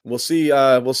 Yeah, we'll see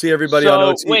everybody on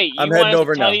OT. Wait, I'm heading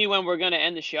over now. Tell you when we're going to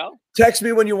end the show? Text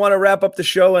me when you want to wrap up the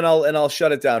show, and I'll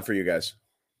shut it down for you guys.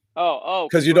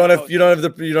 Because you don't have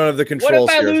the controls What if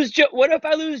I here. lose What if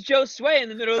I lose Joe Sway in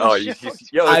the middle of the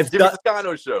show? I've Jimmy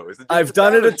Toscano show. It's the Jimmy I've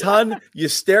done it a Toscano show. ton. You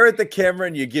stare at the camera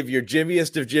and you give your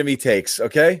Jimmiest of Jimmy takes.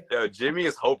 Okay. Yo, Jimmy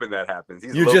is hoping that happens.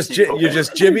 He's You low-key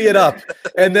just Jimmy it up,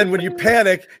 and then when you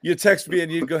panic, you text me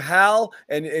and you go Hal,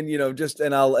 and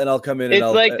I'll come in. It's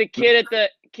and like the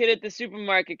kid at the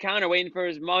supermarket counter waiting for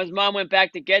his mom. His mom went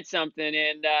back to get something,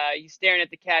 and he's staring at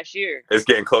the cashier. It's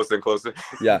getting closer and closer.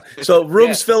 Yeah. So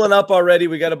room's filling up already.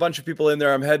 We got a bunch of people in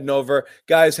there. I'm heading over.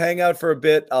 Guys, hang out for a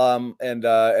bit, and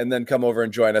then come over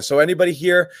and join us. So anybody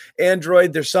here,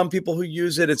 Android, there's some people who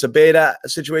use it. It's a beta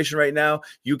situation right now.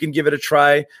 You can give it a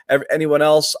try. Anyone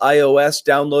else, iOS,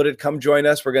 download it. Come join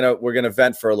us. We're gonna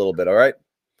vent for a little bit. All right.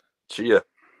 Chia.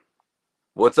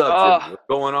 What's up, Jim? What's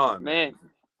going on? Man.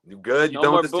 You good? You No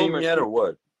done more with this team boomers. yet or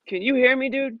what? Can you hear me,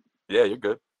 dude? Yeah, you're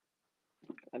good.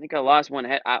 I think I lost one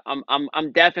head.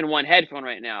 I'm deaf in one headphone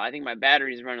right now. I think my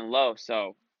battery's running low,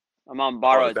 so I'm on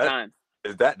borrowed time.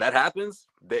 Is that happens?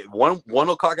 One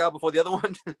will clock out before the other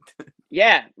one?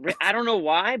 Yeah, I don't know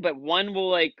why, but one's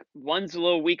a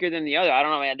little weaker than the other. I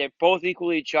don't know, man. They're both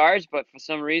equally charged, but for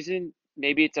some reason,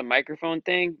 maybe it's a microphone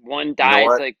thing. One dies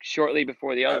like shortly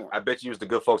before the other one. I bet you use the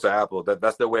good folks at Apple.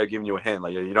 That's their way of giving you a hint.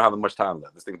 Like you don't have much time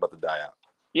left. This thing's about to die out.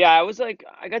 Yeah, I was like,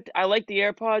 I like the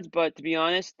AirPods, but to be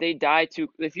honest, they die too.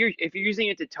 If you're using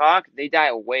it to talk, they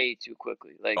die way too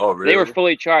quickly. Like Oh, they were really?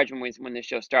 fully charged when the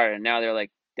show started, and now they're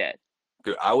like dead.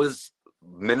 Dude, I was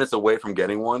minutes away from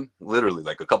getting one, literally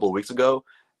like a couple of weeks ago.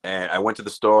 And I went to the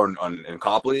store in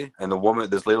Copley, and the woman,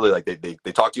 there's literally like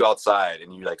they talk to you outside,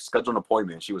 and you like schedule an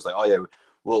appointment. And she was like, "Oh yeah,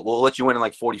 we'll let you in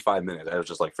like 45 minutes." I was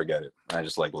just like, "Forget it." And I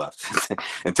just like left.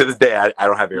 And to this day, I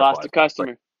don't have AirPods. Lost a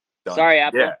customer. Like, Sorry,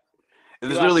 Apple. Yeah.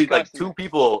 There's lost really a like customer. two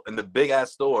people in the big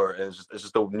ass store, and it's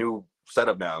just a new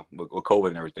setup now with COVID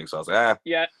and everything. So I was like,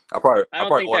 Yeah. I'll probably I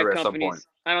don't think order that it at some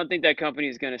point. company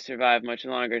is going to survive much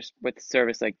longer with a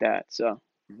service like that. So,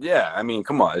 Yeah, I mean,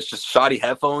 come on, it's just shoddy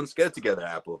headphones. Get it together,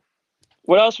 Apple.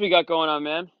 what else we got going on,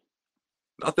 man?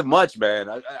 Nothing much, man.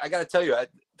 I gotta tell you,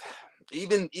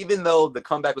 even though the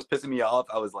comeback was pissing me off,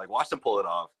 I was like, watch them pull it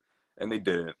off, and they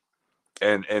didn't.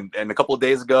 And a couple of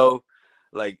days ago,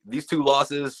 like these two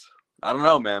losses, I don't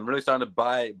know, man. I'm really starting to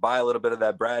buy a little bit of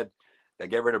that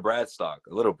get rid of Brad stock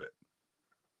a little bit.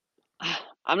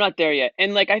 I'm not there yet,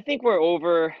 and like I think we're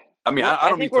over. I mean, Well, I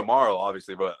don't think mean tomorrow,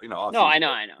 obviously, but you know, No, I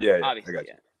know. Yeah, Obviously, I got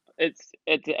you. yeah.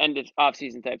 It's the end of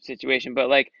off-season type situation, but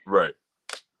like Right.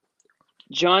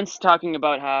 John's talking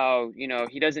about how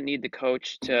he doesn't need the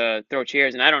coach to throw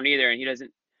chairs, and I don't either, and he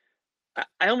doesn't.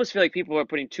 I almost feel like people are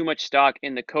putting too much stock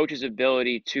in the coach's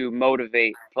ability to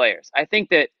motivate players. I think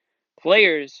that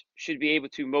players should be able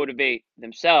to motivate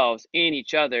themselves and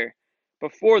each other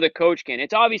before the coach can.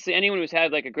 It's obviously anyone who's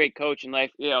had like a great coach in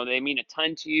life, they mean a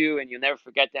ton to you and you'll never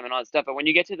forget them and all that stuff. But when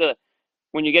you get to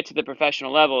the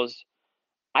professional levels,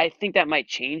 I think that might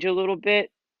change a little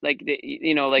bit. Like Yeah,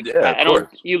 I of don't.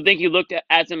 course. You think you looked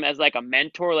at them as like a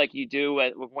mentor, like you do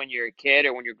when you're a kid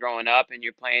or when you're growing up and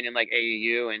you're playing in like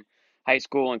AAU and high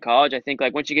school and college. I think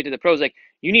like once you get to the pros, like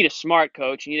you need a smart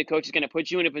coach. You need a coach who's going to put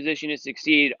you in a position to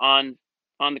succeed on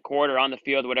the court or on the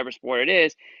field, whatever sport it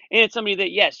is. And it's somebody that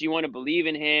yes, you want to believe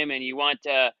in him and you want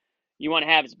to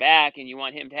have his back and you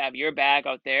want him to have your back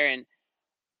out there. And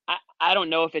I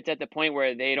don't know if it's at the point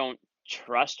where they don't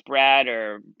trust Brad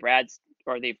or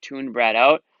they've tuned Brad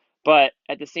out. But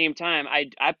at the same time,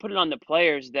 I put it on the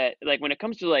players that like when it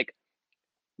comes to like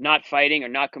not fighting or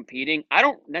not competing, I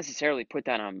don't necessarily put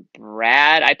that on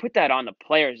Brad. I put that on the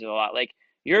players a lot. Like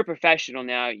you're a professional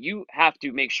now, you have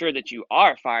to make sure that you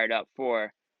are fired up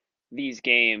for these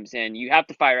games and you have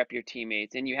to fire up your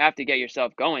teammates and you have to get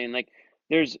yourself going. Like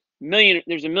there's a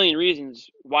million reasons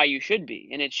why you should be.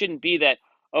 And it shouldn't be that,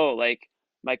 oh, like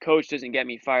my coach doesn't get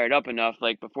me fired up enough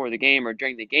like before the game or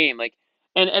during the game. Like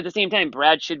and at the same time,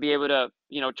 Brad should be able to,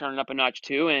 turn it up a notch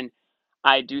too. And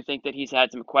I do think that he's had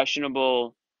some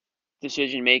questionable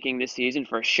decision making this season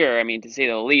for sure. I mean, to say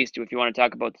the least, if you want to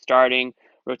talk about starting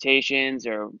rotations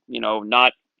or,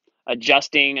 not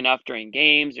adjusting enough during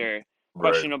games or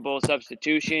questionable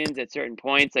substitutions at certain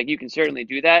points, like you can certainly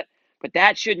do that. But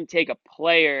that shouldn't take a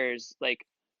player's like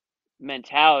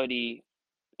mentality.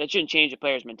 That shouldn't change a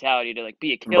player's mentality to like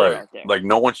be a killer Right. out there. Like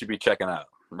no one should be checking out.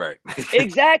 Right.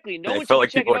 Exactly. No I one felt should like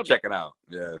be checking people are out. checking out.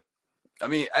 Yeah. I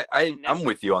mean, I'm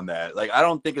with you on that. Like, I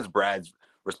don't think it's Brad's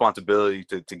responsibility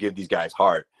to give these guys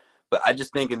heart. But I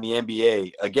just think in the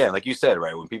NBA, again, like you said,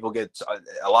 right, when people get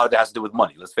a lot of it has to do with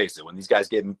money. Let's face it. When these guys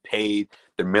get paid,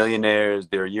 they're millionaires.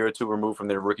 They're a year or two removed from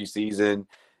their rookie season.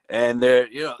 And they're,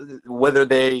 whether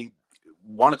they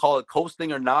want to call it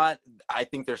coasting or not, I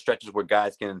think there's stretches where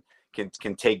guys can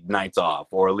can take nights off,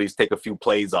 or at least take a few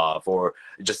plays off, or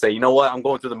just say, you know what, I'm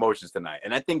going through the motions tonight.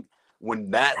 And I think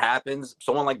when that happens,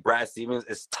 someone like Brad Stevens,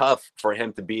 it's tough for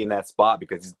him to be in that spot,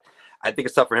 because I think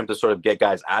it's tough for him to sort of get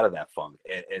guys out of that funk.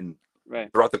 And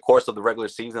right. throughout the course of the regular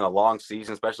season, a long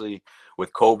season, especially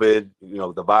with COVID,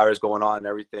 the virus going on and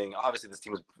everything, obviously this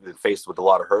team has been faced with a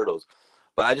lot of hurdles.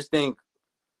 But I just think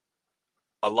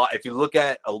if you look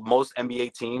at most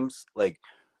NBA teams, like,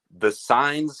 the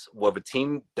signs of a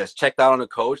team that's checked out on a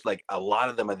coach, like, a lot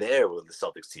of them are there with the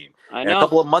Celtics team. I know. And a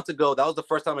couple of months ago, that was the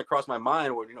first time it crossed my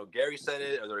mind where, Gary said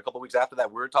it, or a couple of weeks after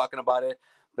that, we were talking about it.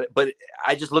 But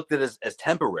I just looked at it as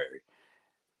temporary.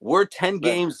 We're 10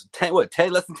 games, 10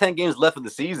 less than 10 games left of the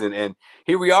season. And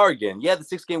here we are again. Yeah, the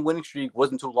 6-game winning streak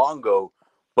wasn't too long ago,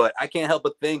 but I can't help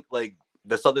but think, like,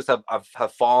 the Celtics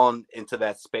have fallen into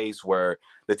that space where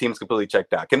the team's completely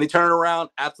checked out. Can they turn it around?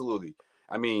 Absolutely.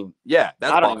 I mean, yeah,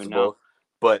 that's possible.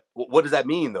 But what does that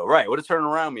mean, though? Right? What does turn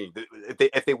around mean?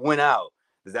 If they win out,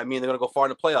 does that mean they're going to go far in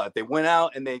the playoff? If they win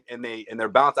out and they're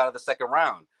bounced out of the second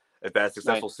round, if that's a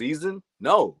successful season,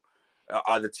 no.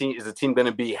 Is the team going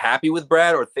to be happy with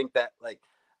Brad, or think that, like,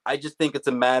 I just think it's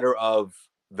a matter of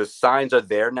the signs are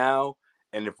there now,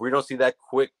 and if we don't see that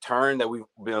quick turn that we've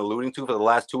been alluding to for the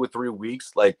last 2 or 3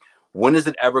 weeks, like, when is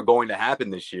it ever going to happen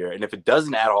this year? And if it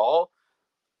doesn't at all,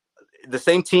 the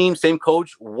same team, same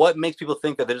coach, what makes people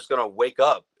think that they're just going to wake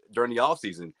up during the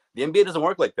offseason? The NBA doesn't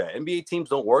work like that. NBA teams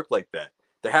don't work like that.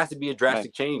 There has to be a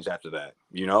drastic change after that,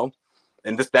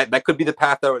 And that could be the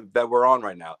path that we're on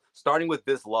right now. Starting with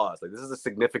this loss, like, this is a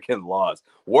significant loss,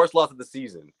 worst loss of the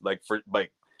season,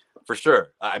 for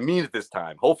sure. I mean it this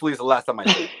time. Hopefully, it's the last time I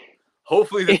say it.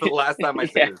 Hopefully, this is the last time I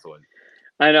say this one.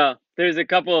 I know there's a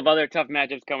couple of other tough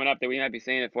matchups coming up that we might be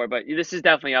saying it for, but this is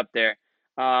definitely up there.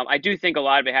 I do think a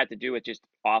lot of it had to do with just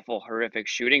awful, horrific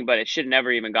shooting, but it should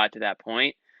never even got to that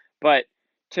point. But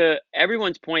to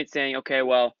everyone's point, saying, okay,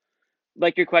 well,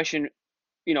 like your question,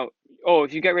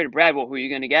 if you get rid of Brad, well, who are you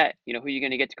going to get? Who are you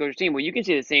going to get to coach your team? Well, you can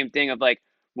say the same thing of, like,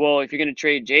 well, if you're going to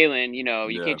trade Jalen,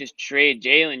 you can't just trade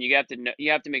Jalen.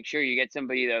 You have to make sure you get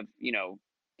somebody of,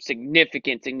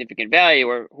 significant value,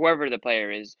 or whoever the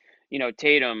player is,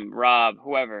 Tatum, Rob,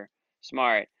 whoever,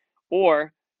 Smart.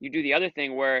 Or you do the other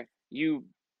thing where you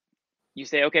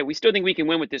say, okay, we still think we can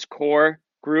win with this core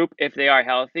group if they are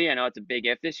healthy. I know it's a big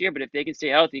if this year, but if they can stay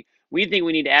healthy, we think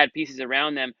we need to add pieces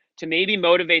around them to maybe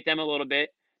motivate them a little bit,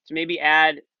 to maybe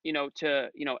add, to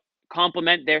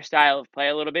complement their style of play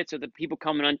a little bit, so the people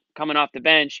coming off the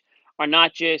bench are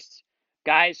not just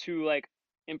guys who, like,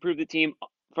 improve the team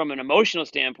from an emotional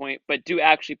standpoint, but do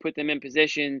actually put them in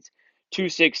positions to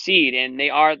succeed, and they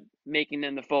are making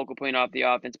them the focal point of the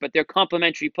offense. But they're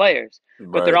complementary players,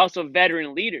 but they're also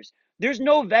veteran leaders. There's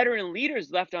no veteran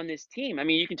leaders left on this team. I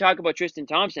mean, you can talk about Tristan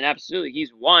Thompson. Absolutely,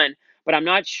 he's one, but I'm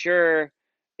not sure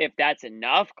if that's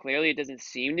enough. Clearly, it doesn't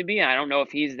seem to be. I don't know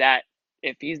if he's that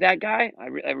guy.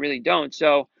 I really don't.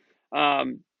 So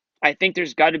I think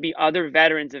there's got to be other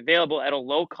veterans available at a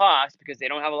low cost, because they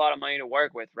don't have a lot of money to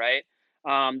work with, right?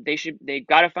 They've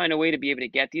got to find a way to be able to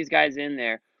get these guys in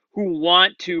there who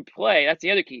want to play. That's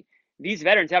the other key. These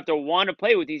veterans have to want to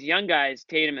play with these young guys,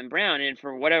 Tatum and Brown. And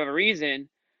for whatever reason,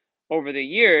 over the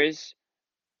years,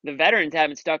 the veterans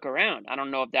haven't stuck around. I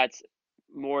don't know if that's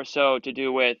more so to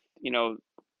do with,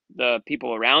 the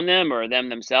people around them, or them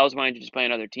themselves wanting to just play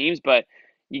on other teams. But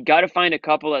you got to find a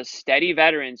couple of steady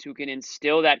veterans who can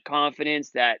instill that confidence,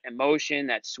 that emotion,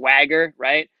 that swagger,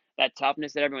 right? That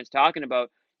toughness that everyone's talking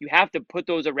about. You have to put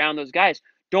those around those guys.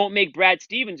 Don't make Brad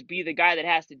Stevens be the guy that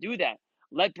has to do that.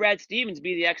 Let Brad Stevens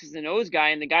be the X's and O's guy,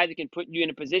 and the guy that can put you in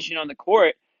a position on the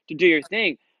court to do your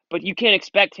thing. But you can't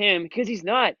expect him, because he's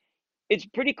not. It's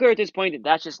pretty clear at this point that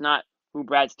that's just not who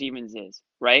Brad Stevens is,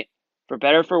 right? For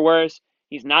better or for worse,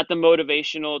 he's not the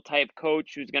motivational type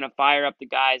coach who's going to fire up the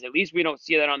guys. At least we don't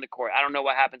see that on the court. I don't know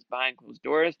what happens behind closed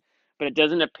doors, but it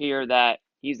doesn't appear that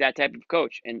he's that type of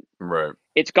coach. And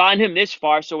it's gotten him this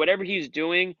far, so whatever he's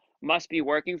doing must be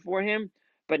working for him.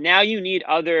 But now you need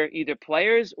either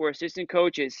players or assistant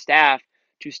coaches, staff,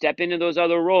 to step into those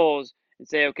other roles and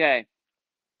say, okay,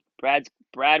 Brad,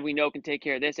 we know, can take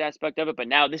care of this aspect of it, but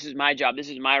now this is my job. This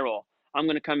is my role. I'm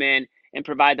going to come in and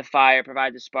provide the fire,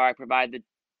 provide the spark, provide the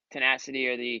tenacity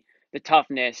or the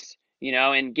toughness,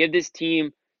 and give this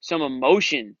team some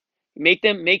emotion. Make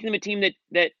them a team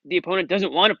that the opponent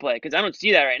doesn't want to play, because I don't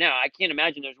see that right now. I can't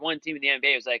imagine there's one team in the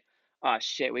NBA who's like, oh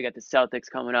shit, we got the Celtics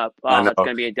coming up. Oh, it's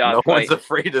gonna be a dog fight. No one's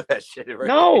afraid of that shit, right?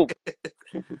 No.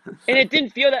 And it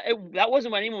didn't feel that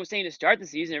wasn't what anyone was saying to start the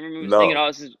season. Everyone was thinking, oh,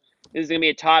 this is gonna be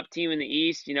a top team in the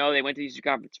East. They went to the Eastern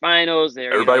Conference Finals.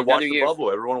 Everybody watched the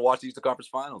bubble. Everyone watched the Eastern Conference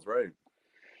Finals, right?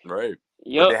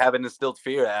 But they haven't instilled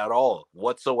fear at all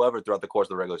whatsoever throughout the course of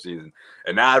the regular season.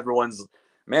 And now everyone's,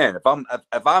 man, if I'm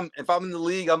in the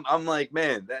league, I'm like,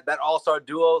 man, that all-star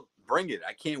duo, bring it.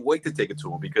 I can't wait to take it to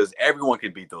them because everyone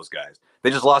can beat those guys.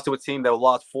 They just lost to a team that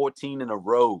lost 14 in a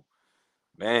row.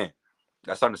 Man,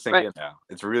 that's starting to sink in now.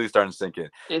 It's really starting to sink in.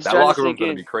 That locker room's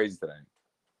going to be crazy today.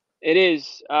 It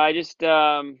is. I just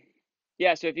so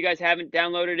if you guys haven't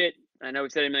downloaded it, I know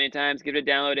we've said it a million times, give it a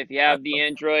download. If you have the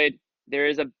Android, there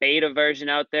is a beta version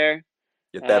out there.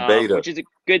 Get that beta. Which is a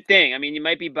good thing. I mean, you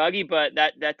might be buggy, but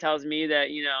that tells me that,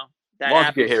 that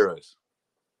app is heroes.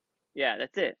 Yeah,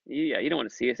 that's it. Yeah, you don't want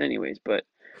to see us anyways, but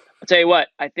I'll tell you what,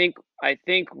 I think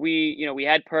we, we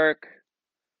had Perk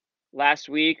last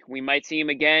week. We might see him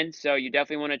again, so you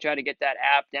definitely want to try to get that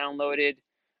app downloaded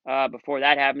before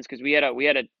that happens, because we had a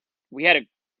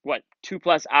what,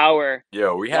 2+ hour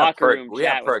we had locker Perk. room We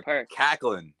chat had Perk, with Perk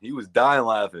cackling. He was dying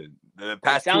laughing. The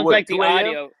past sounds like the 2 a.m.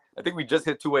 audio. I think we just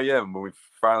hit 2 a.m. when we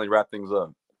finally wrapped things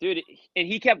up. Dude, and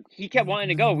he kept wanting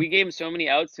to go. We gave him so many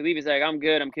outs to leave. He's like, I'm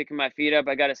good. I'm kicking my feet up.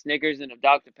 I got a Snickers and a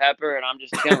Dr. Pepper, and I'm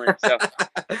just chilling. So,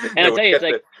 and I tell you, it's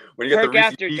like when you get Perk the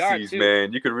Reese's after dark, Pieces, too.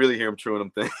 man, you could really hear him chewing them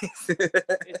things.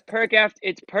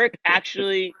 It's Perk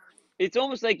actually. It's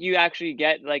almost like you actually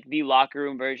get like the locker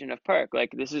room version of Perk.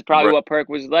 Like, this is probably what Perk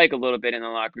was like a little bit in the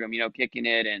locker room, kicking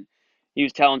it, and he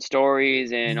was telling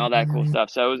stories and all that cool stuff.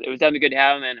 So it was definitely good to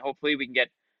have him, and hopefully we can get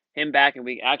him back, and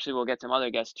we actually will get some other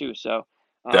guests too. So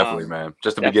definitely, man,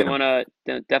 just to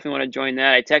definitely want to join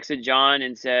that. I texted John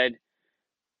and said,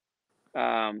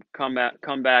 come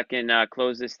back and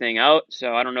close this thing out.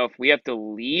 So I don't know if we have to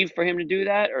leave for him to do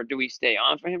that, or do we stay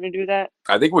on for him to do that?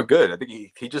 I think we're good. I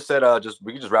think he just said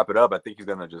we can just wrap it up. I think he's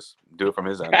gonna just do it from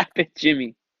his end. Wrap it,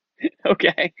 Jimmy.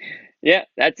 Okay. Yeah,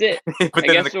 that's it. I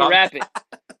guess we'll wrap it.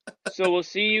 So we'll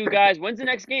see you guys. When's the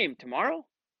next game? Tomorrow?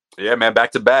 Yeah, man,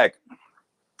 back to back.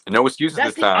 No excuses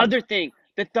this time. That's the other thing.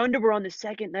 The Thunder were on the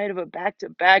second night of a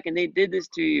back-to-back, and they did this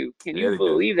to you. Can you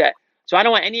believe that? So I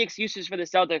don't want any excuses for the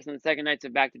Celtics on the second nights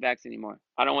of back-to-backs anymore.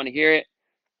 I don't want to hear it.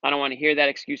 I don't want to hear that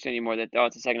excuse anymore that,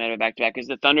 it's the second night of a back-to-back, because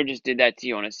the Thunder just did that to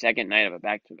you on a second night of a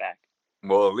back-to-back.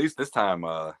 Well, at least this time,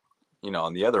 on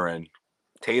the other end,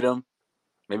 Tatum,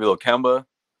 maybe a little Kemba,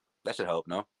 that should help,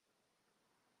 no?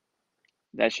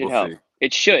 That should help. See.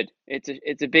 It should.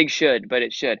 It's a big should, but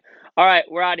it should. All right,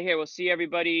 we're out of here. We'll see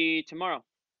everybody tomorrow.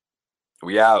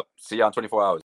 We out. See you on 24 hours.